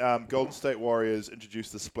 when Golden State Warriors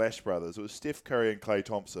introduced the Splash Brothers. It was Steph Curry and Klay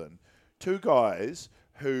Thompson, two guys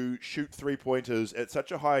who shoot three-pointers at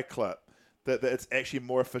such a high clip that it's actually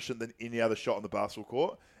more efficient than any other shot on the basketball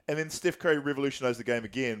court. And then Steph Curry revolutionized the game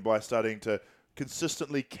again by starting to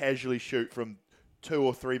consistently, casually shoot from 2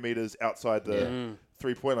 or 3 meters outside the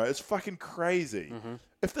three-point line. It's fucking crazy. Mm-hmm.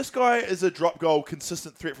 If this guy is a drop goal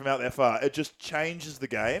consistent threat from out that far, it just changes the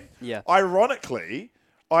game. Yeah. Ironically,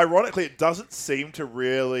 it doesn't seem to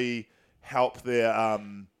really help their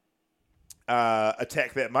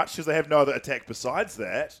attack that much because they have no other attack besides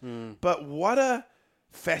that. But what a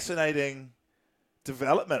fascinating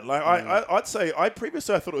development. Like I'd say,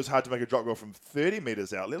 previously I thought it was hard to make a drop goal from 30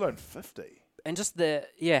 meters out, let alone 50. And just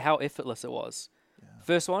how effortless it was. Yeah.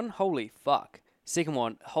 First one, holy fuck. Second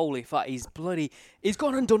one, holy fuck. He's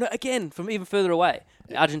gone and done it again from even further away.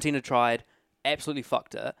 Yeah. Argentina tried, absolutely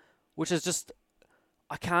fucked it, which is just,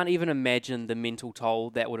 I can't even imagine the mental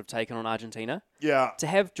toll that would have taken on Argentina. Yeah. To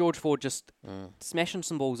have George Ford just smashing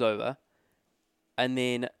some balls over and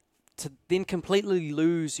then to then completely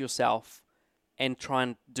lose yourself and try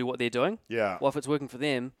and do what they're doing. Yeah. Well, if it's working for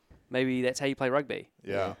them, maybe that's how you play rugby.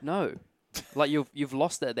 Yeah. No. Like you've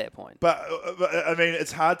lost it at that point. But I mean,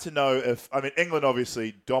 it's hard to know if England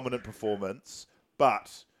obviously dominant performance,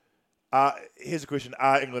 but here's a question: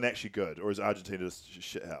 are England actually good, or is Argentina just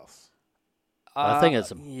shit house? I think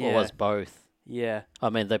it was both. Yeah. I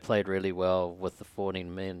mean, they played really well with the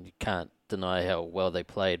 14 men. You can't deny how well they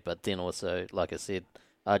played, but then also, like I said,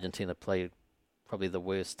 Argentina played probably the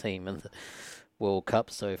worst team in the World Cup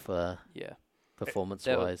so far. Yeah.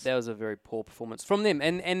 Performance-wise. That was a very poor performance from them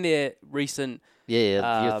and their recent...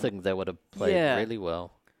 Yeah, you think they would have played really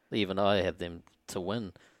well. Even I had them to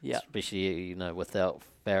win. Yeah. Especially, without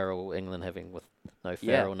Farrell, England having with no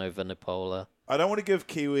Farrell, no Vinipola. I don't want to give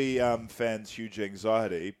Kiwi fans huge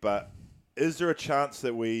anxiety, but is there a chance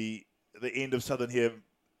that the end of Southern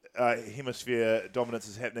hemisphere dominance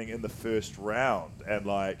is happening in the first round, and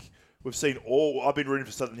like we've seen I've been rooting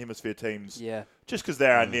for Southern Hemisphere teams, just because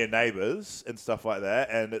they're our near neighbours and stuff like that,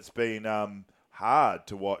 and it's been hard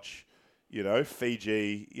to watch.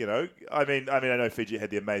 Fiji. I know Fiji had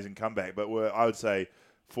the amazing comeback, but I would say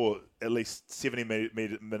for at least 70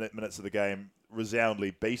 minutes of the game,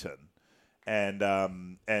 resoundingly beaten, and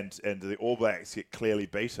the All Blacks get clearly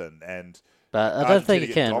beaten, But I don't think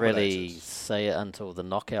you can really say it until the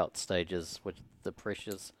knockout stages, which the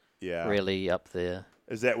pressure's really up there.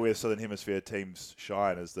 Is that where Southern Hemisphere teams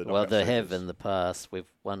shine? Is the well, they stages? have in the past.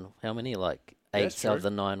 We've won how many? Like 8 out of the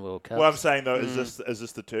 9 World Cups. Well, I'm saying though, is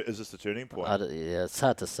this the turning point? It's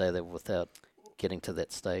hard to say that without getting to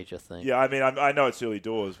that stage, I think. Yeah, I mean, I know it's early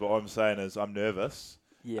doors, but what I'm saying is I'm nervous.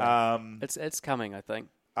 Yeah, it's coming, I think.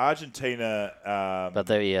 Argentina.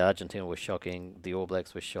 Argentina was shocking. The All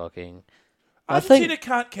Blacks were shocking. Argentina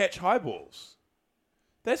can't catch high balls.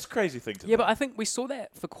 That's a crazy thing to Yeah, but I think we saw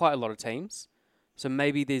that for quite a lot of teams. So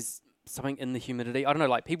maybe there's something in the humidity. I don't know,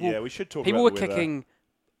 like people. Yeah, we should talk. People about were the weather. kicking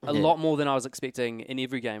a lot more than I was expecting in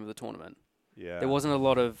every game of the tournament. Yeah, there wasn't a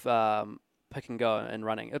lot of pick and go and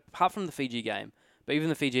running, apart from the Fiji game. But even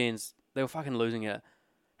the Fijians, they were fucking losing it.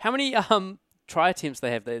 How many try attempts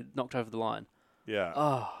they knocked over the line? Yeah.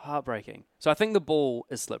 Oh, heartbreaking. So I think the ball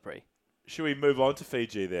is slippery. Should we move on to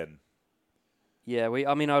Fiji then? Yeah,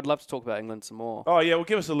 I'd love to talk about England some more. Oh yeah, well,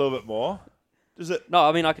 give us a little bit more. Does it? No,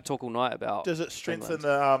 I mean I could talk all night about. Does it strengthen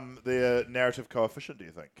England. the narrative coefficient? Do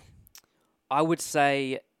you think? I would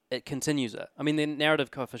say it continues it. I mean, the narrative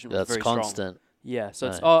coefficient was very constant. strong. Yeah, so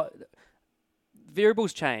it's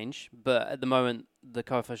variables change, but at the moment the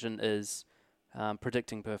coefficient is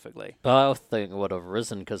predicting perfectly. But I think it would have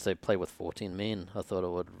risen because they play with 14 men. I thought it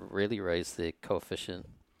would really raise the coefficient.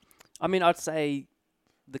 I mean, I'd say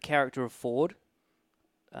the character of Ford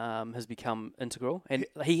has become integral, and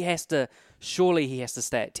he has to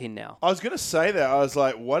stay at 10 now. I was going to say that. I was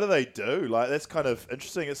like, what do they do? Like, that's kind of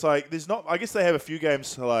interesting. It's like, there's not, I guess they have a few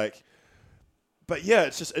games to like, but yeah,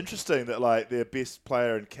 it's just interesting that like their best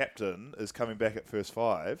player and captain is coming back at first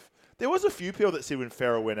 5. There was a few people that said when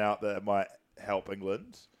Farrell went out that it might help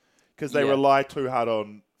England because they rely too hard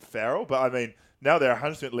on Farrell. But I mean, now they're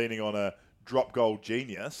 100% leaning on a drop goal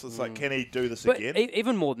genius. It's like, can he do this again?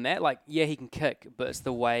 Even more than that, like, yeah, he can kick, but it's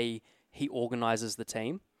the way he organises the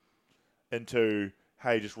team. Into,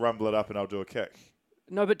 hey, just rumble it up and I'll do a kick.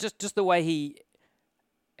 No, but just the way he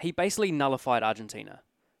basically nullified Argentina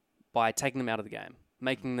by taking them out of the game,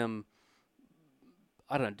 making them,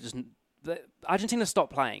 I don't know, Argentina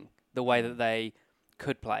stopped playing the way that they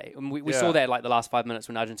could play. And we saw that like the last 5 minutes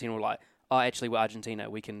when Argentina were like, oh, actually, we're Argentina.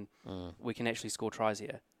 We can actually score tries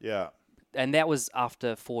here. Yeah. And that was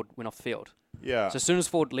after Ford went off the field. Yeah. So as soon as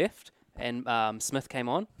Ford left and Smith came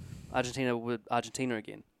on, Argentina were Argentina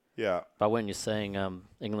again. Yeah. But when you're saying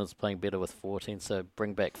England's playing better with 14, so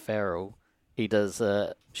bring back Farrell, he does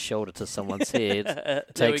a shoulder to someone's head,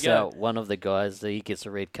 takes out one of the guys, he gets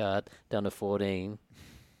a red card down to 14,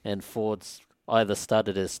 and Ford's either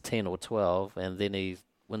started as 10 or 12, and then he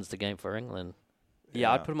wins the game for England.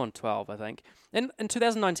 Yeah, I'd put him on 12, I think. In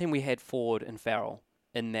 2019, we had Ford and Farrell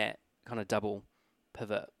in that kind of double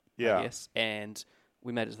pivot, I guess, and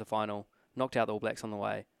we made it to the final, knocked out the All Blacks on the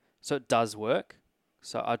way. So it does work.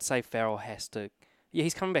 So I'd say Farrell has to... Yeah,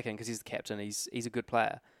 he's coming back in because he's the captain. He's a good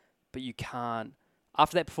player. But you can't...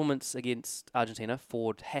 After that performance against Argentina,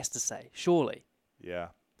 Ford has to say, surely. Yeah.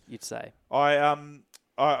 You'd say. I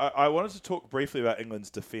wanted to talk briefly about England's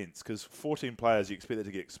defence because 14 players, you expect it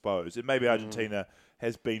to get exposed. And maybe Argentina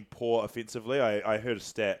has been poor offensively. I heard a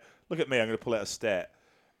stat. Look at me, I'm going to pull out a stat.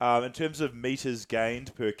 In terms of metres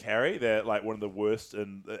gained per carry, they're like one of the worst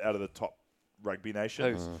out of the top rugby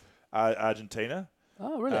nations. Argentina.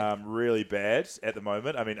 Oh, really? Really bad at the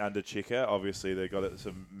moment. I mean, under Checker, obviously they've got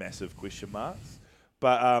some massive question marks.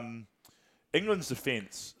 But England's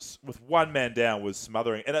defence, with one man down, was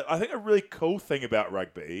smothering. And I think a really cool thing about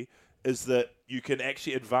rugby is that you can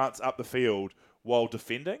actually advance up the field while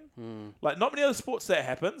defending. Like, not many other sports that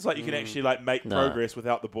happens. Like, you can actually like make progress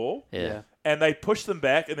without the ball. Yeah. And they push them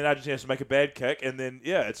back, and then Argentina has to make a bad kick. And then,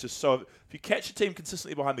 it's just so... If you catch a team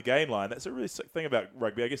consistently behind the gain line, that's a really sick thing about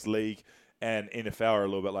rugby. I guess league and NFL are a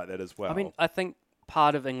little bit like that as well. I mean, I think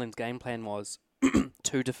part of England's game plan was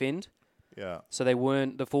to defend. Yeah. So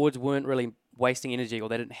the forwards weren't really wasting energy, or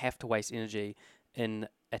they didn't have to waste energy in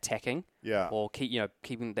attacking. Yeah. Or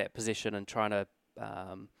keeping that position and trying to...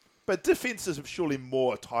 But defence is surely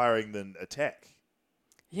more tiring than attack.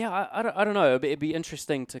 Yeah, I don't know. It'd be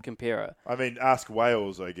interesting to compare it. I mean, ask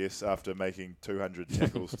Wales, I guess, after making 200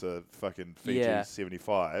 tackles to fucking Fiji's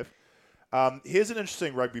 75. Here's an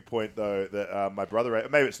interesting rugby point, though, that my brother...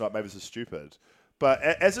 Maybe it's not. Maybe this is stupid. But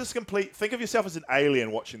as this complete... Think of yourself as an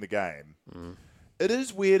alien watching the game. It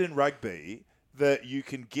is weird in rugby that you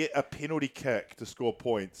can get a penalty kick to score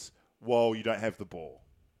points while you don't have the ball.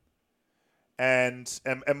 And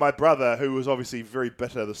my brother, who was obviously very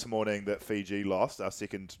bitter this morning that Fiji lost, our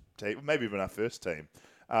second team, maybe even our first team,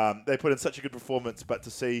 they put in such a good performance, but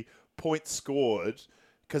to see points scored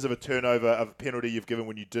because of a turnover of a penalty you've given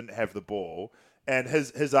when you didn't have the ball, and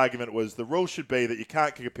his argument was the rule should be that you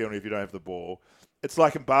can't kick a penalty if you don't have the ball. It's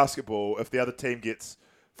like in basketball, if the other team gets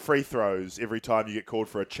free throws every time you get called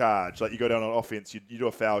for a charge, like you go down on offense, you do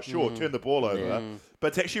a foul, sure, turn the ball over,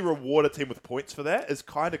 but to actually reward a team with points for that is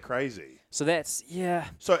kind of crazy. So that's,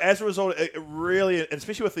 So as a result, it really, and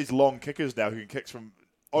especially with these long kickers now who can kick from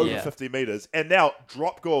over 50 metres, and now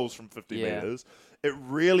drop goals from 50 metres, it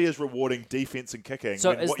really is rewarding defence and kicking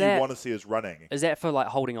when what you want to see is running. Is that for like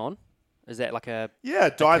holding on? Is that like a... Yeah,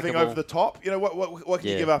 diving over the top. You know, what can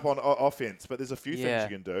you give up on offense? But there's a few things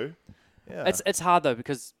you can do. Yeah. It's hard, though,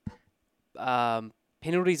 because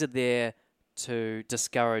penalties are there to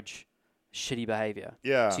discourage shitty behaviour.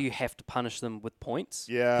 Yeah. So you have to punish them with points.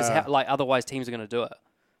 Yeah. Because otherwise teams are going to do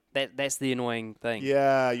it. That's the annoying thing.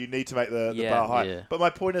 Yeah, you need to make the bar high. Yeah. But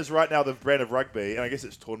my point is right now the brand of rugby, and I guess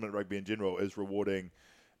it's tournament rugby in general, is rewarding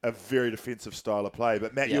a very defensive style of play.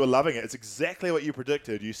 But Matt, you were loving it. It's exactly what you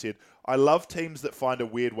predicted. You said, I love teams that find a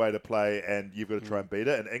weird way to play and you've got to try and beat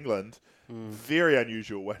it. In England, very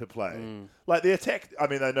unusual way to play. Like the attack, I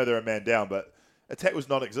mean, I know they're a man down, but attack was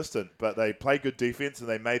non-existent. But they played good defense and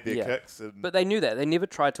they made their kicks. But they knew that. They never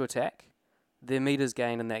tried to attack. Their meters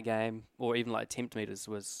gained in that game, or even like attempt meters,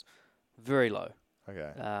 was very low.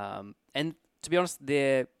 Okay. And to be honest,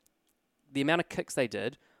 the amount of kicks they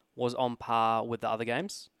did was on par with the other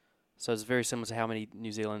games. So it's very similar to how many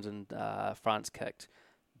New Zealand and France kicked.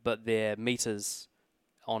 But their meters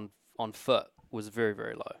on foot was very,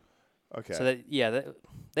 very low. Okay. So they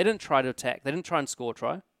didn't try to attack. They didn't try and score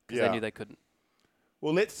try because they knew they couldn't.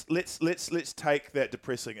 Well, let's take that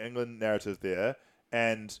depressing England narrative there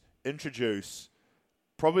and introduce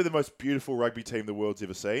probably the most beautiful rugby team the world's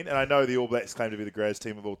ever seen. And I know the All Blacks claim to be the greatest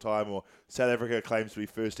team of all time, or South Africa claims to be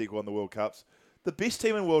first equal in the World Cups. The best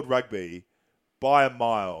team in world rugby, by a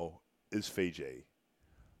mile, is Fiji.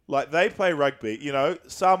 Like, they play rugby. You know,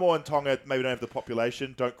 Samoa and Tonga maybe don't have the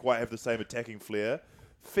population, don't quite have the same attacking flair.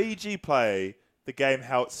 Fiji play the game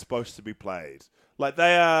how it's supposed to be played. Like,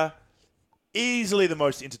 they are easily the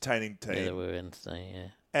most entertaining team. Yeah, they were insane, yeah.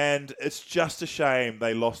 And it's just a shame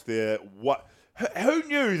they lost their... Who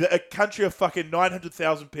knew that a country of fucking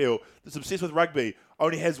 900,000 people that's obsessed with rugby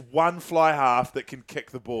only has one fly half that can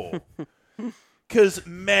kick the ball? Because,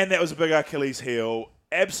 man, that was a big Achilles heel.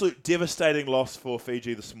 Absolute devastating loss for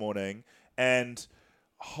Fiji this morning. And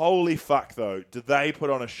holy fuck, though, did they put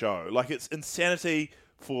on a show. Like, it's insanity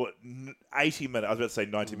for 80 minutes. I was about to say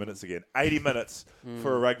 90 minutes again. 80 minutes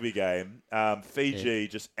for a rugby game. Fiji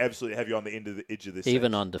just absolutely have you on the edge of this.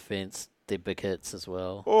 Even on defence, they're big hits as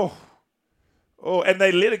well. Oh, and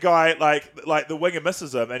they let a guy, like the winger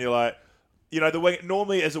misses him, and you're like, you know, the wing.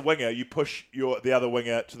 Normally, as a winger, you push the other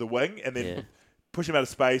winger to the wing, and then push him out of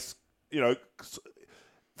space. You know,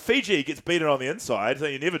 Fiji gets beaten on the inside, so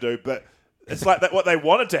you never do, but it's like that what they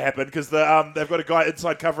wanted to happen because they've got a guy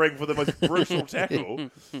inside covering for the most brutal tackle.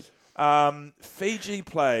 Fiji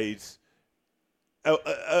played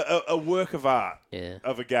a work of art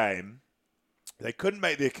of a game. They couldn't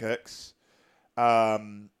make their kicks.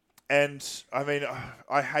 And, I mean,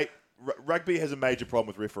 I hate... Rugby has a major problem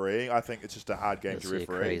with refereeing. I think it's just a hard game to referee.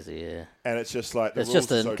 Crazy, yeah. And it's just like... It's just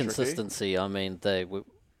an inconsistency. I mean, they were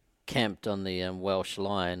camped on the Welsh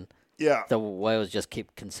line. Yeah. The Wales just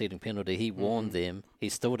kept conceding penalty. He warned them. He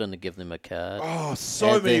still didn't give them a card. Oh,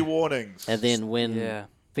 so many warnings. And then when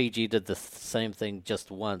Fiji did the same thing just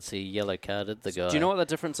once, he yellow carded the guy. Do you know what the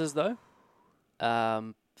difference is, though?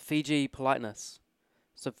 Fiji politeness.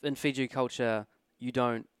 So in Fiji culture... you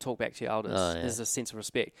don't talk back to your elders. There's a sense of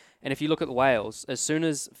respect. And if you look at Wales, as soon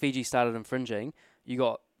as Fiji started infringing, you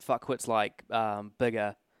got fuckwits like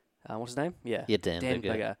Bigger. What's his name? Yeah, Dan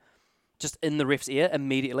Bigger. Just in the ref's ear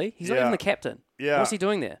immediately. He's not even the captain. Yeah. What's he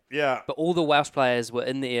doing there? Yeah. But all the Welsh players were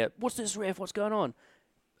in the ear. What's this ref? What's going on?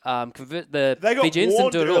 They got Fijians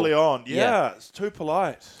warned didn't do it early all. on. Yeah, it's too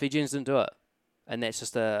polite. Fijians didn't do it. And that's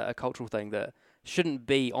just a cultural thing that shouldn't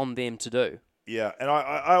be on them to do. Yeah, and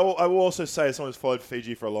I will also say, as someone who's followed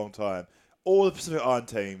Fiji for a long time, all the Pacific Island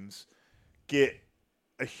teams get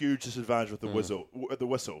a huge disadvantage with the whistle. The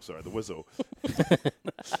whistle.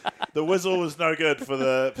 The whistle was no good for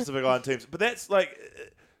the Pacific Island teams. But that's like,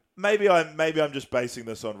 maybe I'm just basing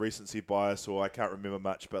this on recency bias, or I can't remember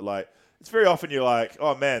much. But like, it's very often you're like,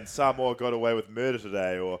 oh man, Samoa got away with murder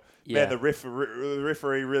today, or Yeah. man, the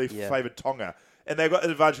referee really Yeah. favoured Tonga. And they've got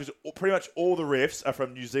an advantage because pretty much all the refs are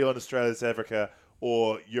from New Zealand, Australia, South Africa,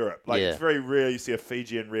 or Europe. Like, it's very rare you see a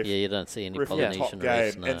Fijian ref. Yeah, you don't see any ref in a Polynesian top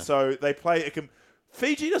refs, game. no. And so they play.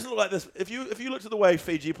 Fiji doesn't look like this. If you looked at the way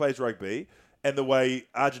Fiji plays rugby and the way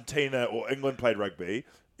Argentina or England played rugby,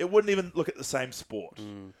 it wouldn't even look at the same sport.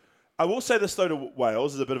 I will say this, though, to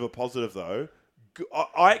Wales is a bit of a positive, though.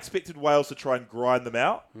 I expected Wales to try and grind them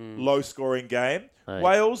out. Low-scoring game. Right.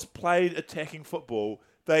 Wales played attacking football.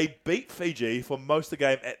 They beat Fiji for most of the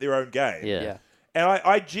game at their own game. Yeah. And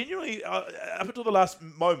I genuinely, up until the last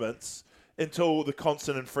moments, until the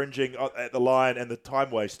constant infringing at the line and the time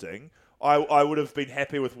wasting, I would have been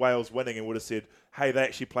happy with Wales winning and would have said, hey, they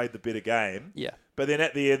actually played the better game. Yeah. But then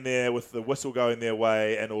at the end there, with the whistle going their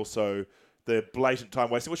way and also the blatant time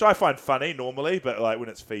wasting, which I find funny normally, but like when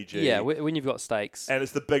it's Fiji. Yeah, when you've got stakes. And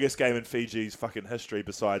it's the biggest game in Fiji's fucking history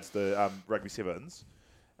besides the Rugby Sevens.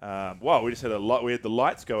 Wow, we just had we had the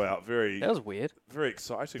lights go out That was weird. very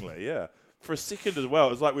excitingly, yeah. For a second as well,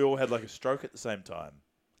 it was like we all had like a stroke at the same time.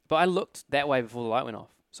 But I looked that way before the light went off,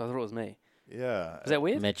 so I thought it was me. Yeah. Is that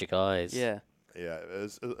weird? Magic eyes. Yeah. Yeah, it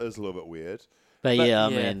is a little bit weird. But yeah, I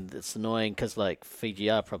yeah. mean, it's annoying because like Fiji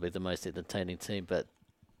are probably the most entertaining team, but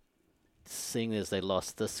seeing as they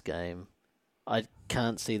lost this game, I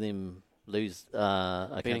can't see them lose.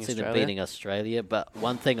 I Beating can't see them Australia? beating Australia. But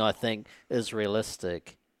one thing I think is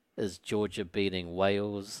realistic is Georgia beating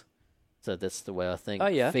Wales. So that's the way I think. Oh,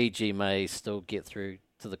 yeah. Fiji may still get through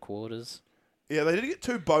to the quarters. Yeah, they did get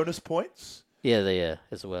 2 bonus points, Yeah, they are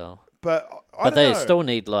as well. but I But don't they know. still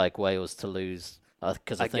need like Wales to lose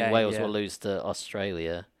because I A think game, Wales yeah. will lose to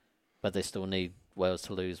Australia, but they still need Wales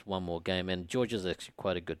to lose one more game. And Georgia's actually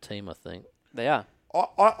quite a good team, I think. They are.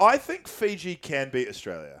 I think Fiji can beat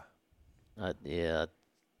Australia. Yeah,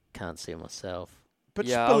 I can't see it myself. But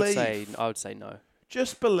Yeah, just believe. I would say no.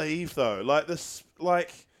 Just believe, though.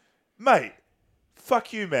 Mate,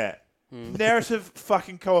 fuck you, Matt. Narrative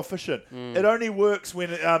fucking coefficient. It only works when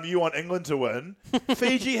you want England to win.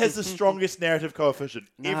 Fiji has the strongest narrative coefficient.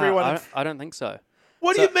 Nah, Everyone. I don't think so.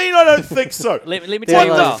 What do you mean I don't think so? Let me Yeah, tell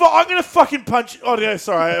you like- well. I'm going to fucking punch. Oh, no,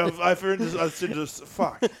 sorry. I said just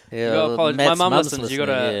fuck. Yeah, You gotta my Matt's mum mum's listens. You got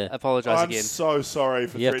to listening, yeah. apologise I'm again. so sorry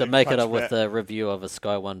for You have to threatening make it punch up with Matt. a review of a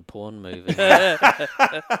Sky One porn movie.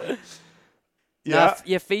 Yeah.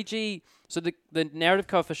 Yeah, Fiji. So the narrative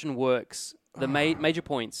coefficient works. The major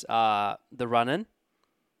points are the run-in.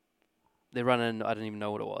 The run-in, I don't even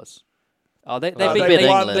know what it was. Oh, they They beat beat they,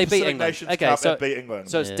 England. they beat Pacific England. Nations Okay, Cup so and beat England.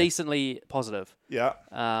 so it's Yeah. decently positive. yeah.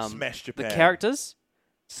 The Smash Japan. characters,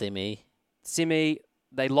 Semi.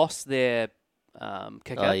 they lost their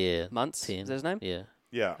kicker. Oh, yeah. Muntz, 10. is that his name? Yeah.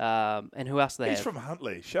 Yeah. And who else do they He's have? from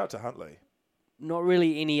Huntley. Shout out to Huntley. Not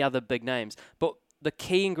really any other big names, but the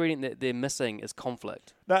key ingredient that they're missing is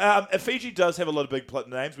conflict. Now, Fiji does have a lot of big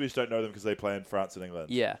names. We just don't know them because they play in France and England.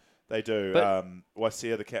 Yeah. They do. But-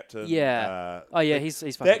 Wasia, the captain. Yeah. Oh yeah, he's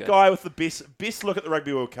fucking That good. guy with the best look at the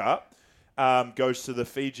Rugby World Cup goes to the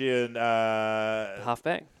Fijian. The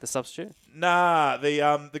halfback, the substitute.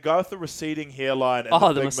 The guy with the receding hairline and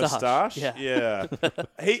Oh, the the big moustache. Yeah.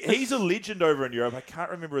 He's a legend over in Europe. I can't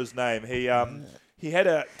remember his name. He had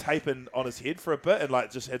a tape on his head for a bit and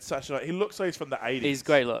like just had such a. He looks like he's from the 80s. He's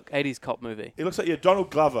great look. 80s cop movie. He looks like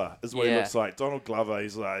Donald Glover is what he Yeah. looks like. Donald Glover.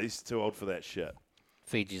 He's too old for that shit.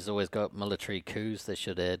 Fiji's always got military coups they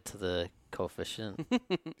should add to the coefficient.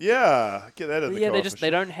 Yeah, get that in the Yeah, coefficient. they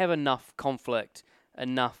don't have enough conflict,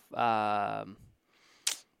 enough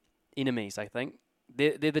enemies. I think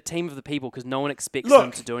they're the team of the people because no one expects them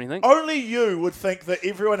Look, to do anything. only you would think that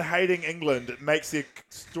everyone hating England makes their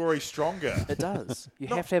story stronger. It does. You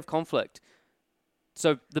No. have to have conflict.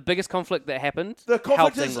 So the biggest conflict that happened The helped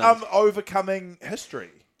conflict is England. overcoming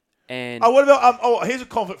history. And What about here's a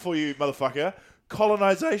conflict for you, motherfucker.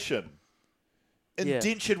 Colonization. Yeah.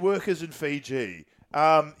 Indentured workers in Fiji.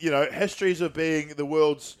 Histories of being the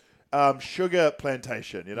world's sugar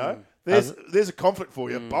plantation, There's a conflict for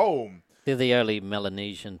you. Boom. They're the only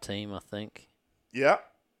Melanesian team, I think. Yeah.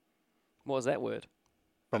 what was that word?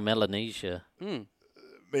 From Melanesia. He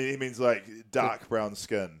means like dark brown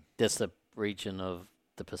skin. That's the region of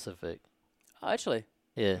the Pacific. Oh, actually,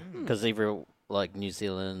 Yeah, because like New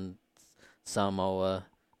Zealand, Samoa,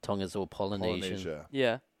 Tonga's all Polynesian. Polynesia.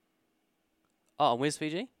 yeah. Oh, and where's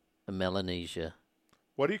Fiji? Melanesia.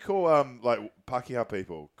 What do you call Pakeha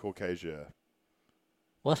people? Caucasia.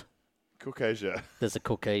 What? Caucasia. There's the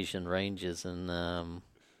Caucasian Rangers in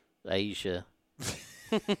Asia.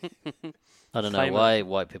 I don't know Claim it. why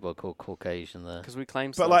white people are called Caucasian though. Because we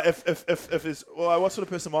claim But stuff. like, if it's what sort of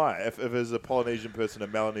person am I? If there's a Polynesian person, a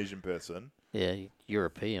Melanesian person. Yeah,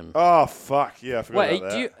 European. Oh fuck yeah, I forgot Wait,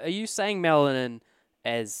 about that. are you saying melanin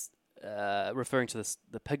as referring to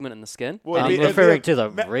the pigment in the skin? Well, I'm it'd be- referring to the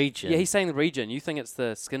me- region. Yeah, he's saying the region. You think it's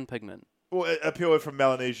the skin pigment. Well, a people from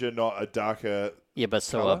Melanesia, not a darker. Yeah, but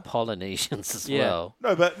so colour? are Polynesians as Yeah. well.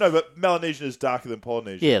 No, but Melanesian is darker than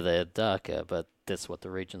Polynesian. Yeah, they're darker, but that's what the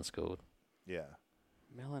region's called. Yeah.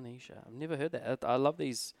 Melanesia. I've never heard that. I love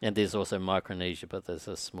these. And there's also Micronesia, but there's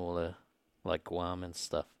a smaller, like Guam and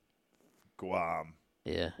stuff. Guam.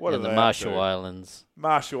 Yeah, What and are the they up Marshall to? Islands.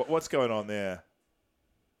 Marshall, what's going on there?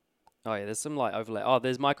 Oh yeah, there's some like overlap. Oh,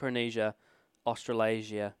 there's Micronesia,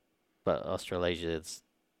 Australasia. But Australasia is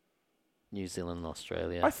New Zealand and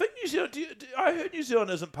Australia. I think New Zealand. I heard New Zealand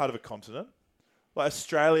isn't part of a continent. Like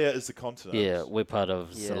Australia is the continent. Yeah, we're part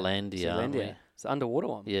of Yeah, Zealandia, aren't we? It's the underwater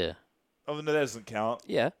one. Yeah. Oh no, that doesn't count.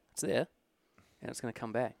 Yeah, it's there, and it's gonna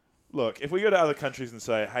come back. Look, if we go to other countries and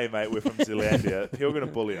say, "Hey, mate, we're from Zealandia," people are going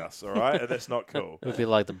to bully us, all right? And that's not cool. It would be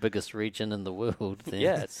like the biggest region in the world then.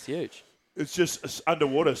 Yeah, it's huge. It's just it's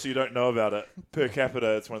underwater, so you don't know about it. Per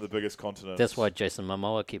capita, it's one of the biggest continents. That's why Jason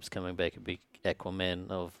Momoa keeps coming back and be Aquaman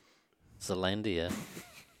of Zealandia.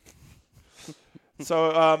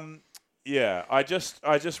 So, yeah, I just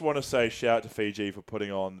want to say shout out to Fiji for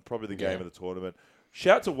putting on probably the game Yeah. of the tournament.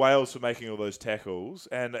 Shout out to Wales for making all those tackles,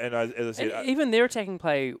 and as I said, And even their attacking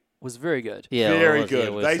play was very good. Yeah, very well, good. yeah,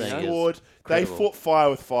 we're They saying it's scored. They incredible. fought fire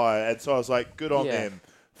with fire, and so I was like, good on Yeah. them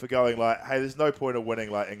for going like, hey, there's no point of winning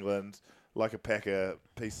like England, like a pack of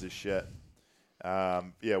pieces of shit.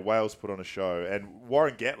 Yeah, Wales put on a show, and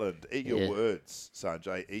Warren Gatland, eat your Yeah. words,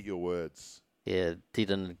 Sanjay, eat your words. Yeah,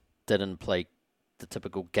 didn't play the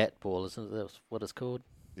typical gat ball, isn't that what it's called?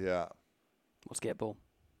 Yeah. What's get ball?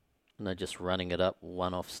 No, just running it up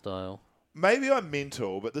one-off style. Maybe I'm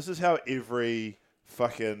mental, but this is how every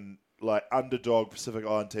fucking like underdog Pacific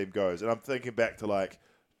Island team goes. And I'm thinking back to like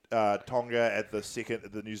Tonga at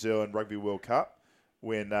the New Zealand Rugby World Cup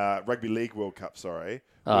when Rugby League World Cup, sorry,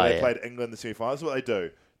 where Oh, they yeah. played England in the semi-finals. This is what they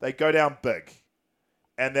do. They go down big,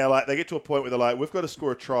 and they get to a point where they're like, we've got to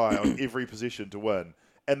score a try on every possession to win,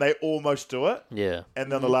 and they almost do it. Yeah.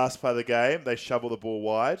 And then the last part of the game, they shovel the ball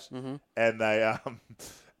wide, and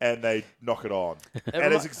they knock it on.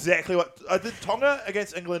 And it's exactly what I did. Tonga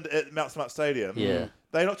against England at Mount Smart Stadium. Yeah.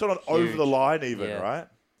 They knocked it on over Huge. the line, even Yeah. right.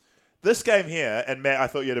 This game here, and Matt, I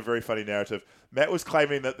thought you had a very funny narrative. Matt was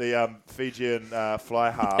claiming that the Fijian fly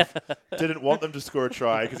half didn't want them to score a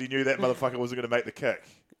try because he knew that motherfucker wasn't going to make the kick.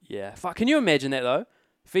 Yeah. Fuck. Can you imagine that though?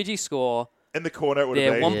 Fiji score. In the corner, it would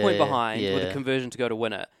They're have 1 been. point Yeah, behind with a yeah. conversion to go to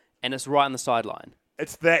win it, and it's right on the sideline.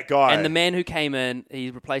 It's that guy. And the man who came in, he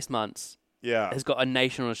replaced Muntz, yeah. has got a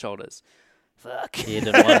nation on his shoulders. Fuck. He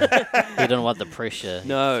didn't want the pressure. He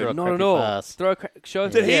No, threw a not crappy at all. pass. Throw a show.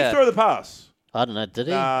 Did he yeah. throw the pass? I don't know, did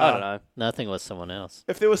he? Nah. I don't know. No, I think it was someone else.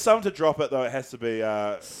 If there was someone to drop it, though, it has to be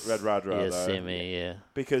Radradra, Yeah, though. Semi, yeah.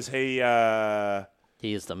 Because he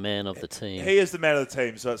He is the man of the team. he is the man of the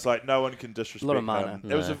team, so it's like no one can disrespect A lot of mana.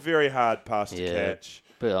 him. It was No. a very hard pass to Yeah. catch.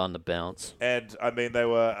 But on the bounce. And, I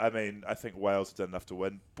think Wales had done enough to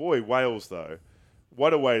win. Boy, Wales, though.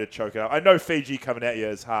 What a way to choke it out. I know Fiji coming at you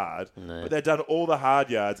is hard, No. but they've done all the hard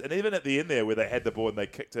yards. And even at the end there where they had the ball and they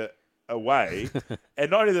kicked it away, and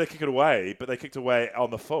not only did they kick it away, but they kicked away on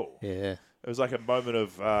the full. Yeah. It was like a moment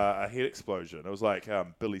of a head explosion. It was like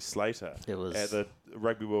Billy Slater It was at the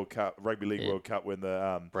Rugby League Yeah. World Cup when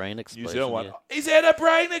the brain New explosion. Zealand won. yeah. He's had a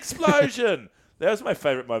brain explosion. That was my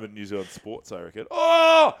favourite moment in New Zealand sports, I reckon.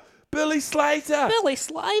 Oh, Billy Slater. Billy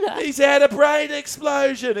Slater. He's had a brain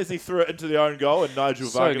explosion as he threw it into the own goal and Nigel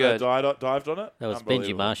So Wagner good. dived on it. That was Benji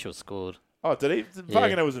Unbelievable. Marshall scored. Oh, did he? Yeah.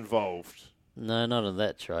 Wagner was involved. No, not in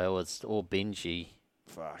that try. It was all Benji.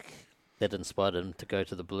 Fuck. That inspired him to go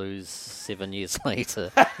to the Blues 7 years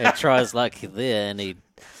later and try his luck there, and he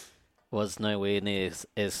was nowhere near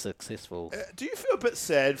as successful. Do you feel a bit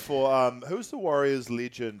sad for who's the Warriors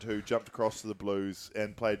legend who jumped across to the Blues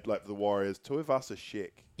and played like the Warriors?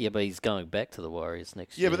 Tuivasa-Sheck. Yeah, but he's going back to the Warriors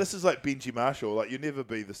next Yeah, year. but this is like Benji Marshall. Like, you'll never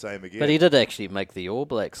be the same again. But he did actually make the All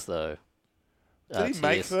Blacks, though. Did he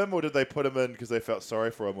make RTS. them, or did they put him in because they felt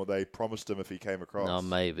sorry for him, or they promised him if he came across? No,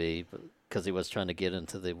 maybe, because he was trying to get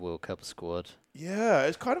into the World Cup squad. Yeah,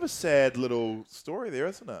 it's kind of a sad little story there,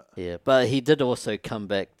 isn't it? Yeah, but he did also come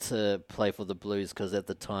back to play for the Blues because at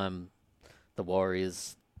the time, the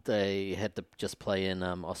Warriors, they had to just play in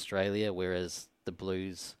Australia, whereas the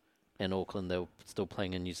Blues and Auckland, they were still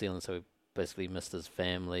playing in New Zealand, so he basically missed his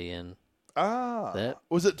family and Ah. That.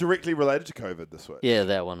 Was it directly related to COVID this week? yeah,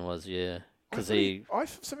 that one was, yeah. because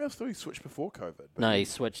something else thought he switched before COVID. But no, he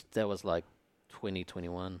switched. That was like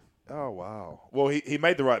 2021. Oh wow! Well, he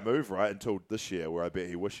made the right move, right? Until this year, where I bet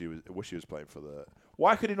he wish he was playing for the.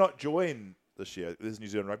 Why could he not join this year? There's a New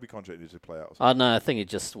Zealand rugby contract he needs to play out. Oh no, I think he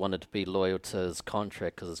just wanted to be loyal to his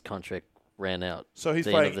contract because his contract ran out. So he's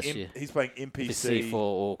the playing. end of this year. He's playing MPC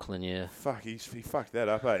for Auckland. Yeah. Fuck, he fucked that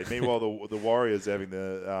up, eh? Meanwhile, the Warriors having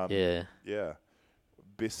the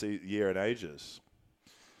best year in ages.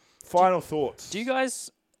 Final thoughts. Are you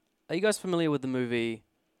guys familiar with the movie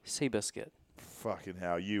Seabiscuit? Fucking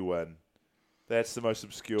hell, you win. That's the most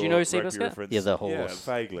obscure Do you know rugby Seabiscuit? reference. Yeah, the horse.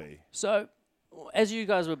 Yeah, vaguely. So, as you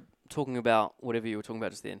guys were talking about whatever you were talking about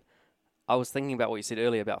just then, I was thinking about what you said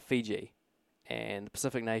earlier about Fiji and the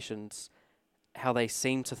Pacific nations, how they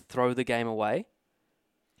seem to throw the game away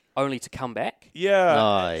only to come back.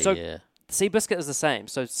 Yeah. So yeah. Seabiscuit is the same.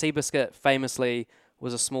 So Seabiscuit famously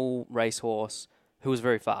was a small racehorse who was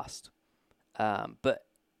very fast. But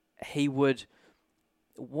he would...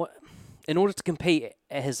 in order to compete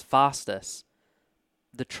at his fastest,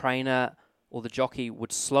 the trainer or the jockey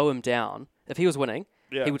would slow him down. If he was winning,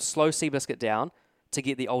 he would slow Seabiscuit down to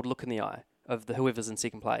get the old look in the eye of whoever's in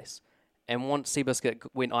second place. And once Seabiscuit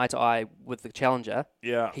went eye to eye with the challenger,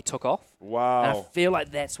 he took off. Wow. And I feel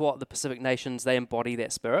like that's what the Pacific nations, they embody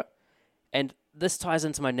that spirit. And this ties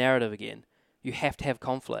into my narrative again. You have to have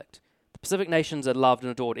conflict. The Pacific nations are loved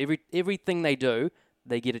and adored. Everything they do,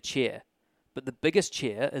 they get a cheer. But the biggest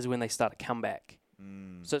cheer is when they start a comeback.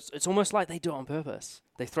 So it's almost like they do it on purpose.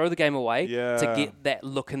 They throw the game away to get that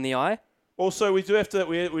look in the eye. Also, we do have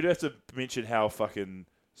to mention how fucking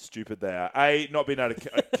stupid they are. A, not being able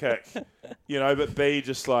to kick, but B,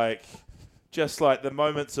 just like the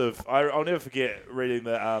moments of I'll never forget reading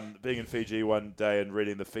the being in Fiji one day and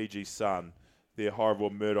reading the Fiji Sun, the horrible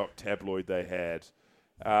Murdoch tabloid they had,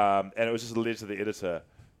 and it was just a letter to the editor,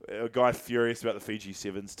 a guy furious about the Fiji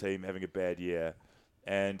Sevens team having a bad year,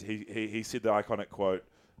 and he said the iconic quote,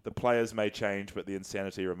 "The players may change, but the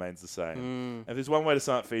insanity remains the same." If there's one way to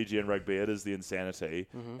sum up Fiji and rugby, it is the insanity.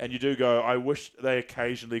 And you do go, I wish they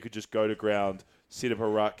occasionally could just go to ground, set up a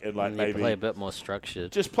ruck, and maybe play a bit more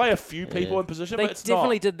structured. Just play a few people in position. They but it's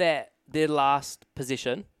definitely not. did that their last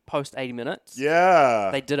possession, post 80 minutes. Yeah.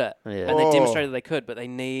 They did it. Yeah. And they demonstrated they could, but they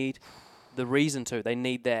need the reason to. They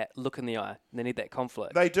need that look in the eye. They need that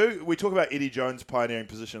conflict. They do. We talk about Eddie Jones pioneering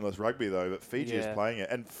positionless rugby, though, but Fiji is playing it.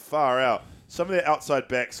 And far out. Some of their outside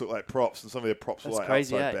backs look like props, and some of their props look like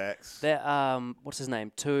crazy, outside backs. That, what's his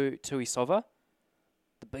name? Tui Sova?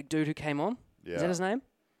 The big dude who came on? Yeah. Is that his name?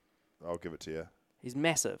 I'll give it to you. He's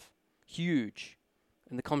massive. Huge.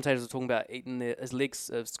 And the commentators were talking about eating his legs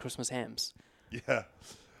as Christmas hams. Yeah.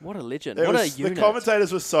 What a legend. A unit. The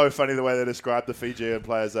commentators were so funny the way they described the Fijian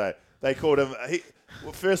players. They called him...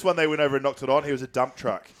 first one they went over and knocked it on, he was a dump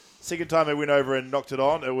truck. Second time they went over and knocked it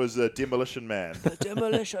on, it was a demolition man. The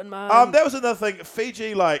demolition man. That was another thing.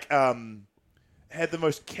 Fiji, had the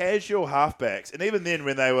most casual halfbacks. And even then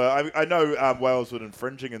when they were... I know Wales were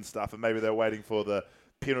infringing and stuff, and maybe they were waiting for the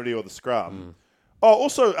penalty or the scrum. Oh,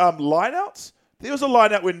 also, lineouts. There was a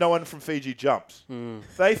lineout when no one from Fiji jumped.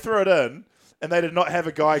 They threw it in, and they did not have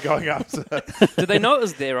a guy going up to... Did they know it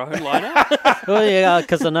was their own lineout? Well, yeah,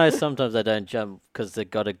 because I know sometimes they don't jump because they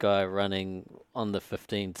got a guy running on the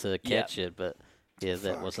 15 to catch it, but yeah,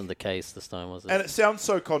 that wasn't the case this time, was it? And it sounds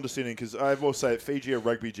so condescending because I will say Fiji are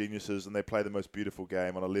rugby geniuses and they play the most beautiful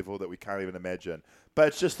game on a level that we can't even imagine. But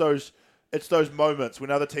it's just those moments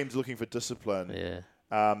when other teams are looking for discipline.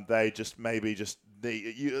 Yeah. They just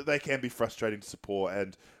they can be frustrating to support.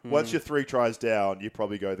 And once you're 3 tries down, you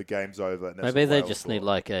probably go, the game's over. And Maybe they just need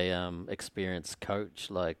like a experienced coach,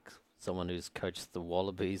 like someone who's coached the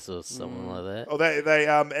Wallabies or someone like that. Oh, they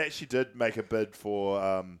actually did make a bid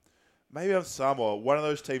for maybe on Samoa, one of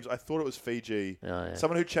those teams. I thought it was Fiji. Oh, yeah.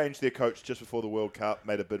 Someone who changed their coach just before the World Cup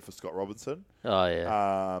made a bid for Scott Robinson. Oh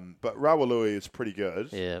yeah. But Rawalui is pretty good.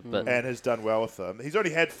 Yeah, but and has done well with them. He's only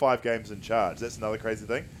had 5 games in charge. That's another crazy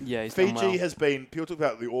thing. Yeah, he's Fiji done well. has been. People talk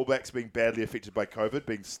about the All Blacks being badly affected by COVID,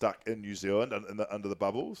 being stuck in New Zealand under the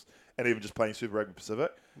bubbles, and even just playing Super Rugby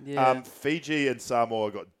Pacific. Yeah. Fiji and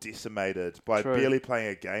Samoa got decimated by barely playing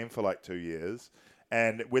a game for like 2 years.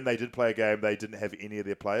 And when they did play a game, they didn't have any of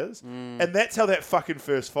their players. And that's how that fucking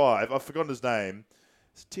first 5, I've forgotten his name.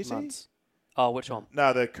 Is it Tete? Months. Oh, which one?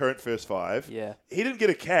 No, the current first 5. Yeah. He didn't get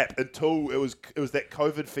a cap until it was that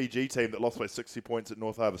COVID Fiji team that lost by 60 points at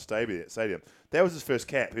North Harbour Stadium. That was his first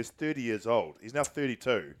cap. He was 30 years old. He's now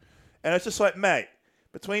 32. And it's just like, mate,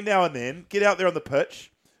 between now and then, get out there on the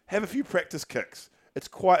pitch, have a few practice kicks. It's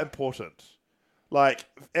quite important. Like,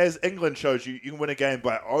 as England shows you, you can win a game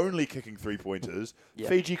by only kicking 3-pointers.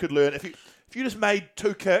 Fiji could learn. If you just made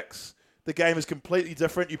 2 kicks, the game is completely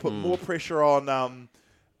different. You put more pressure on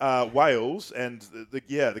Wales, and the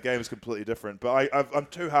game is completely different. But I'm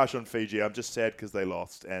too harsh on Fiji. I'm just sad because they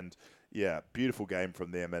lost. And yeah, beautiful game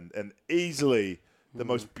from them, and easily the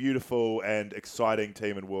most beautiful and exciting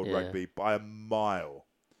team in world rugby by a mile.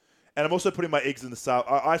 And I'm also putting my eggs in the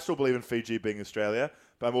Samoa. I still believe in Fiji being Australia,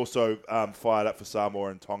 but I'm also fired up for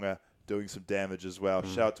Samoa and Tonga doing some damage as well.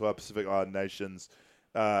 Shout out to our Pacific Island nations.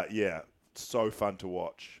 So fun to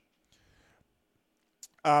watch.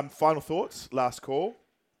 Final thoughts? Last call?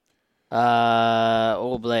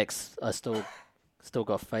 All Blacks, I still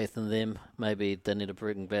got faith in them. Maybe they need to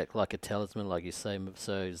bring back like a talisman, like you say,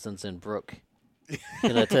 so Zinzin Brook,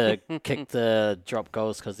 to kick the drop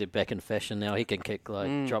goals because they're back in fashion now. He can kick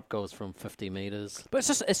drop goals from 50 metres. But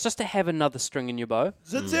it's just to have another string in your bow.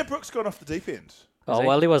 Zinzin Brook's gone off the deep end. Oh,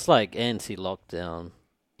 well, he was like anti-lockdown.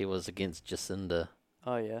 He was against Jacinda.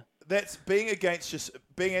 Oh, yeah. That's being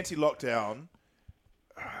anti-lockdown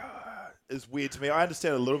is weird to me. I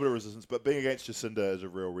understand a little bit of resistance, but being against Jacinda is a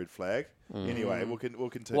real red flag. Anyway, we'll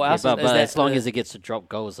continue. Well, But as long as he gets to drop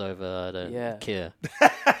goals over, I don't care.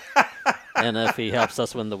 And if he helps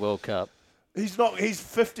us win the World Cup. He's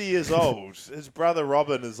 50 years old. His brother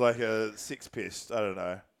Robin is like a sex pest. I don't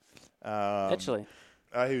know. Actually.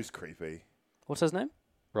 He was creepy. What's his name?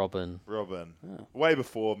 Robin. Oh. Way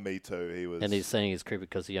before Me Too, he was. And he's saying he's creepy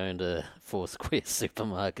because he owned a 4-square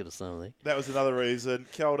supermarket or something. That was another reason.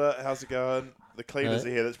 Kia ora, how's it going? The cleaners are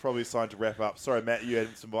here. That's probably a sign to wrap up. Sorry, Matt, you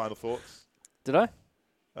had some final thoughts? Did I?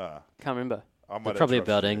 I Can't remember. might They're probably interrupt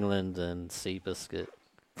about you. England and Seabiscuit.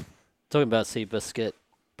 Talking about Seabiscuit,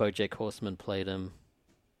 BoJack Horseman played him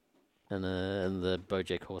in the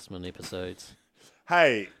BoJack Horseman episodes.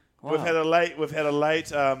 Hey, Wow. we've had a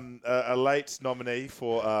late nominee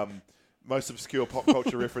for most obscure pop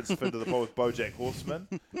culture reference into the poll with BoJack Horseman,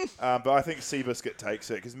 but I think Seabiscuit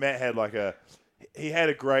takes it because Matt had he had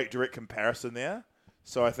a great direct comparison there.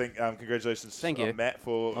 So I think congratulations, Thank you. Matt,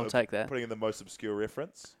 for I'll take that. putting in the most obscure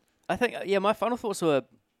reference. I think, my final thoughts were,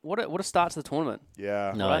 what a start to the tournament.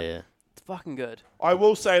 Yeah. No, Right? yeah. It's fucking good. I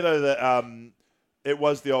will say though that it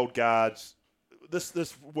was the old guard.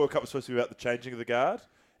 This World Cup was supposed to be about the changing of the guard.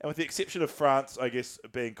 And with the exception of France, I guess,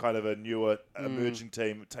 being kind of a newer emerging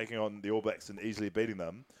team, taking on the All Blacks and easily beating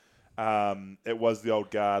them, it was the old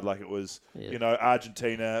guard. Like it was,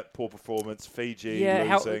 Argentina, poor performance, Fiji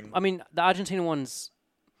losing. The Argentina ones,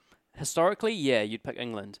 historically, you'd pick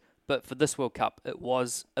England. But for this World Cup, it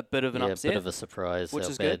was a bit of an upset. A bit of a surprise. Which how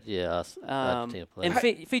is bad, good. Argentina played.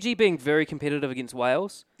 And Fiji being very competitive against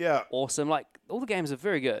Wales. Yeah. Awesome. Like, all the games are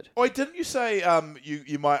very good. Oh, didn't you say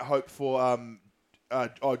you might hope for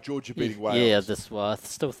Georgia beating Wales? Yeah, I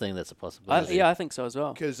still think that's a possibility. I think so as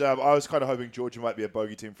well. Because I was kind of hoping Georgia might be a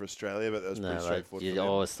bogey team for Australia, but that was pretty straightforward. I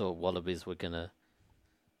always thought Wallabies were going to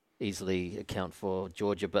easily account for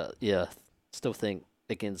Georgia, but still think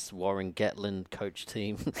against Warren Gatlin coach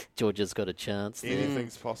team, Georgia's got a chance.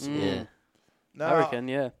 Anything's possible. Yeah. No, I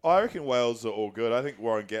reckon, I reckon Wales are all good. I think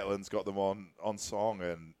Warren Gatlin's got them on song,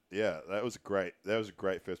 and that was great. That was a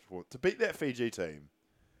great first performance to beat that Fiji team.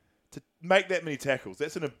 To make that many tackles,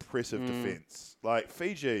 that's an impressive defense. Like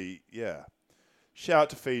Fiji, shout out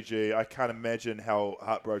to Fiji. I can't imagine how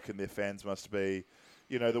heartbroken their fans must be.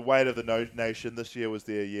 The weight of the nation this year was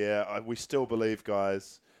their year. We still believe,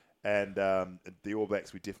 guys. And the All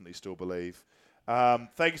Blacks, we definitely still believe.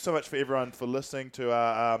 Thank you so much for everyone for listening to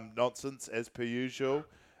our nonsense as per usual.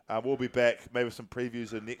 We'll be back maybe with some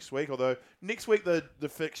previews of next week. Although next week the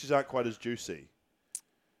fixtures aren't quite as juicy.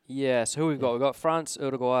 Yeah, so who we've got? We've got France,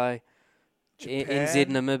 Uruguay, Japan. NZ,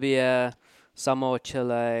 Namibia, Samoa,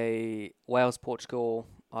 Chile, Wales, Portugal,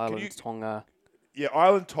 Ireland, Tonga. Yeah,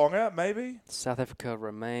 Ireland, Tonga, maybe? South Africa,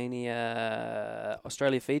 Romania,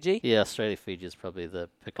 Australia, Fiji. Yeah, Australia, Fiji is probably the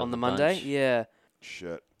pick on of the Monday. bunch. Yeah.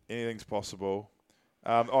 Shit. Anything's possible.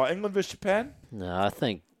 England versus Japan? No, I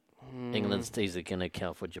think England's easily going to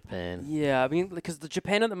account for Japan. Yeah, because the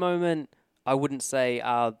Japan at the moment, I wouldn't say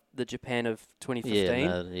are the Japan of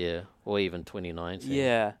 2015. Or even 2019.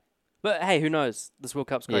 Yeah. But hey, who knows? This World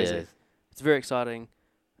Cup's crazy. Yeah. It's very exciting.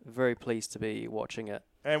 Very pleased to be watching it.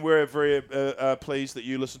 And we're very pleased that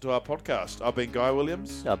you listen to our podcast. I've been Guy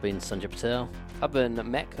Williams. I've been Sanjay Patel. I've been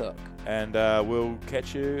Matt Cook. And we'll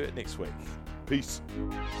catch you next week. Peace.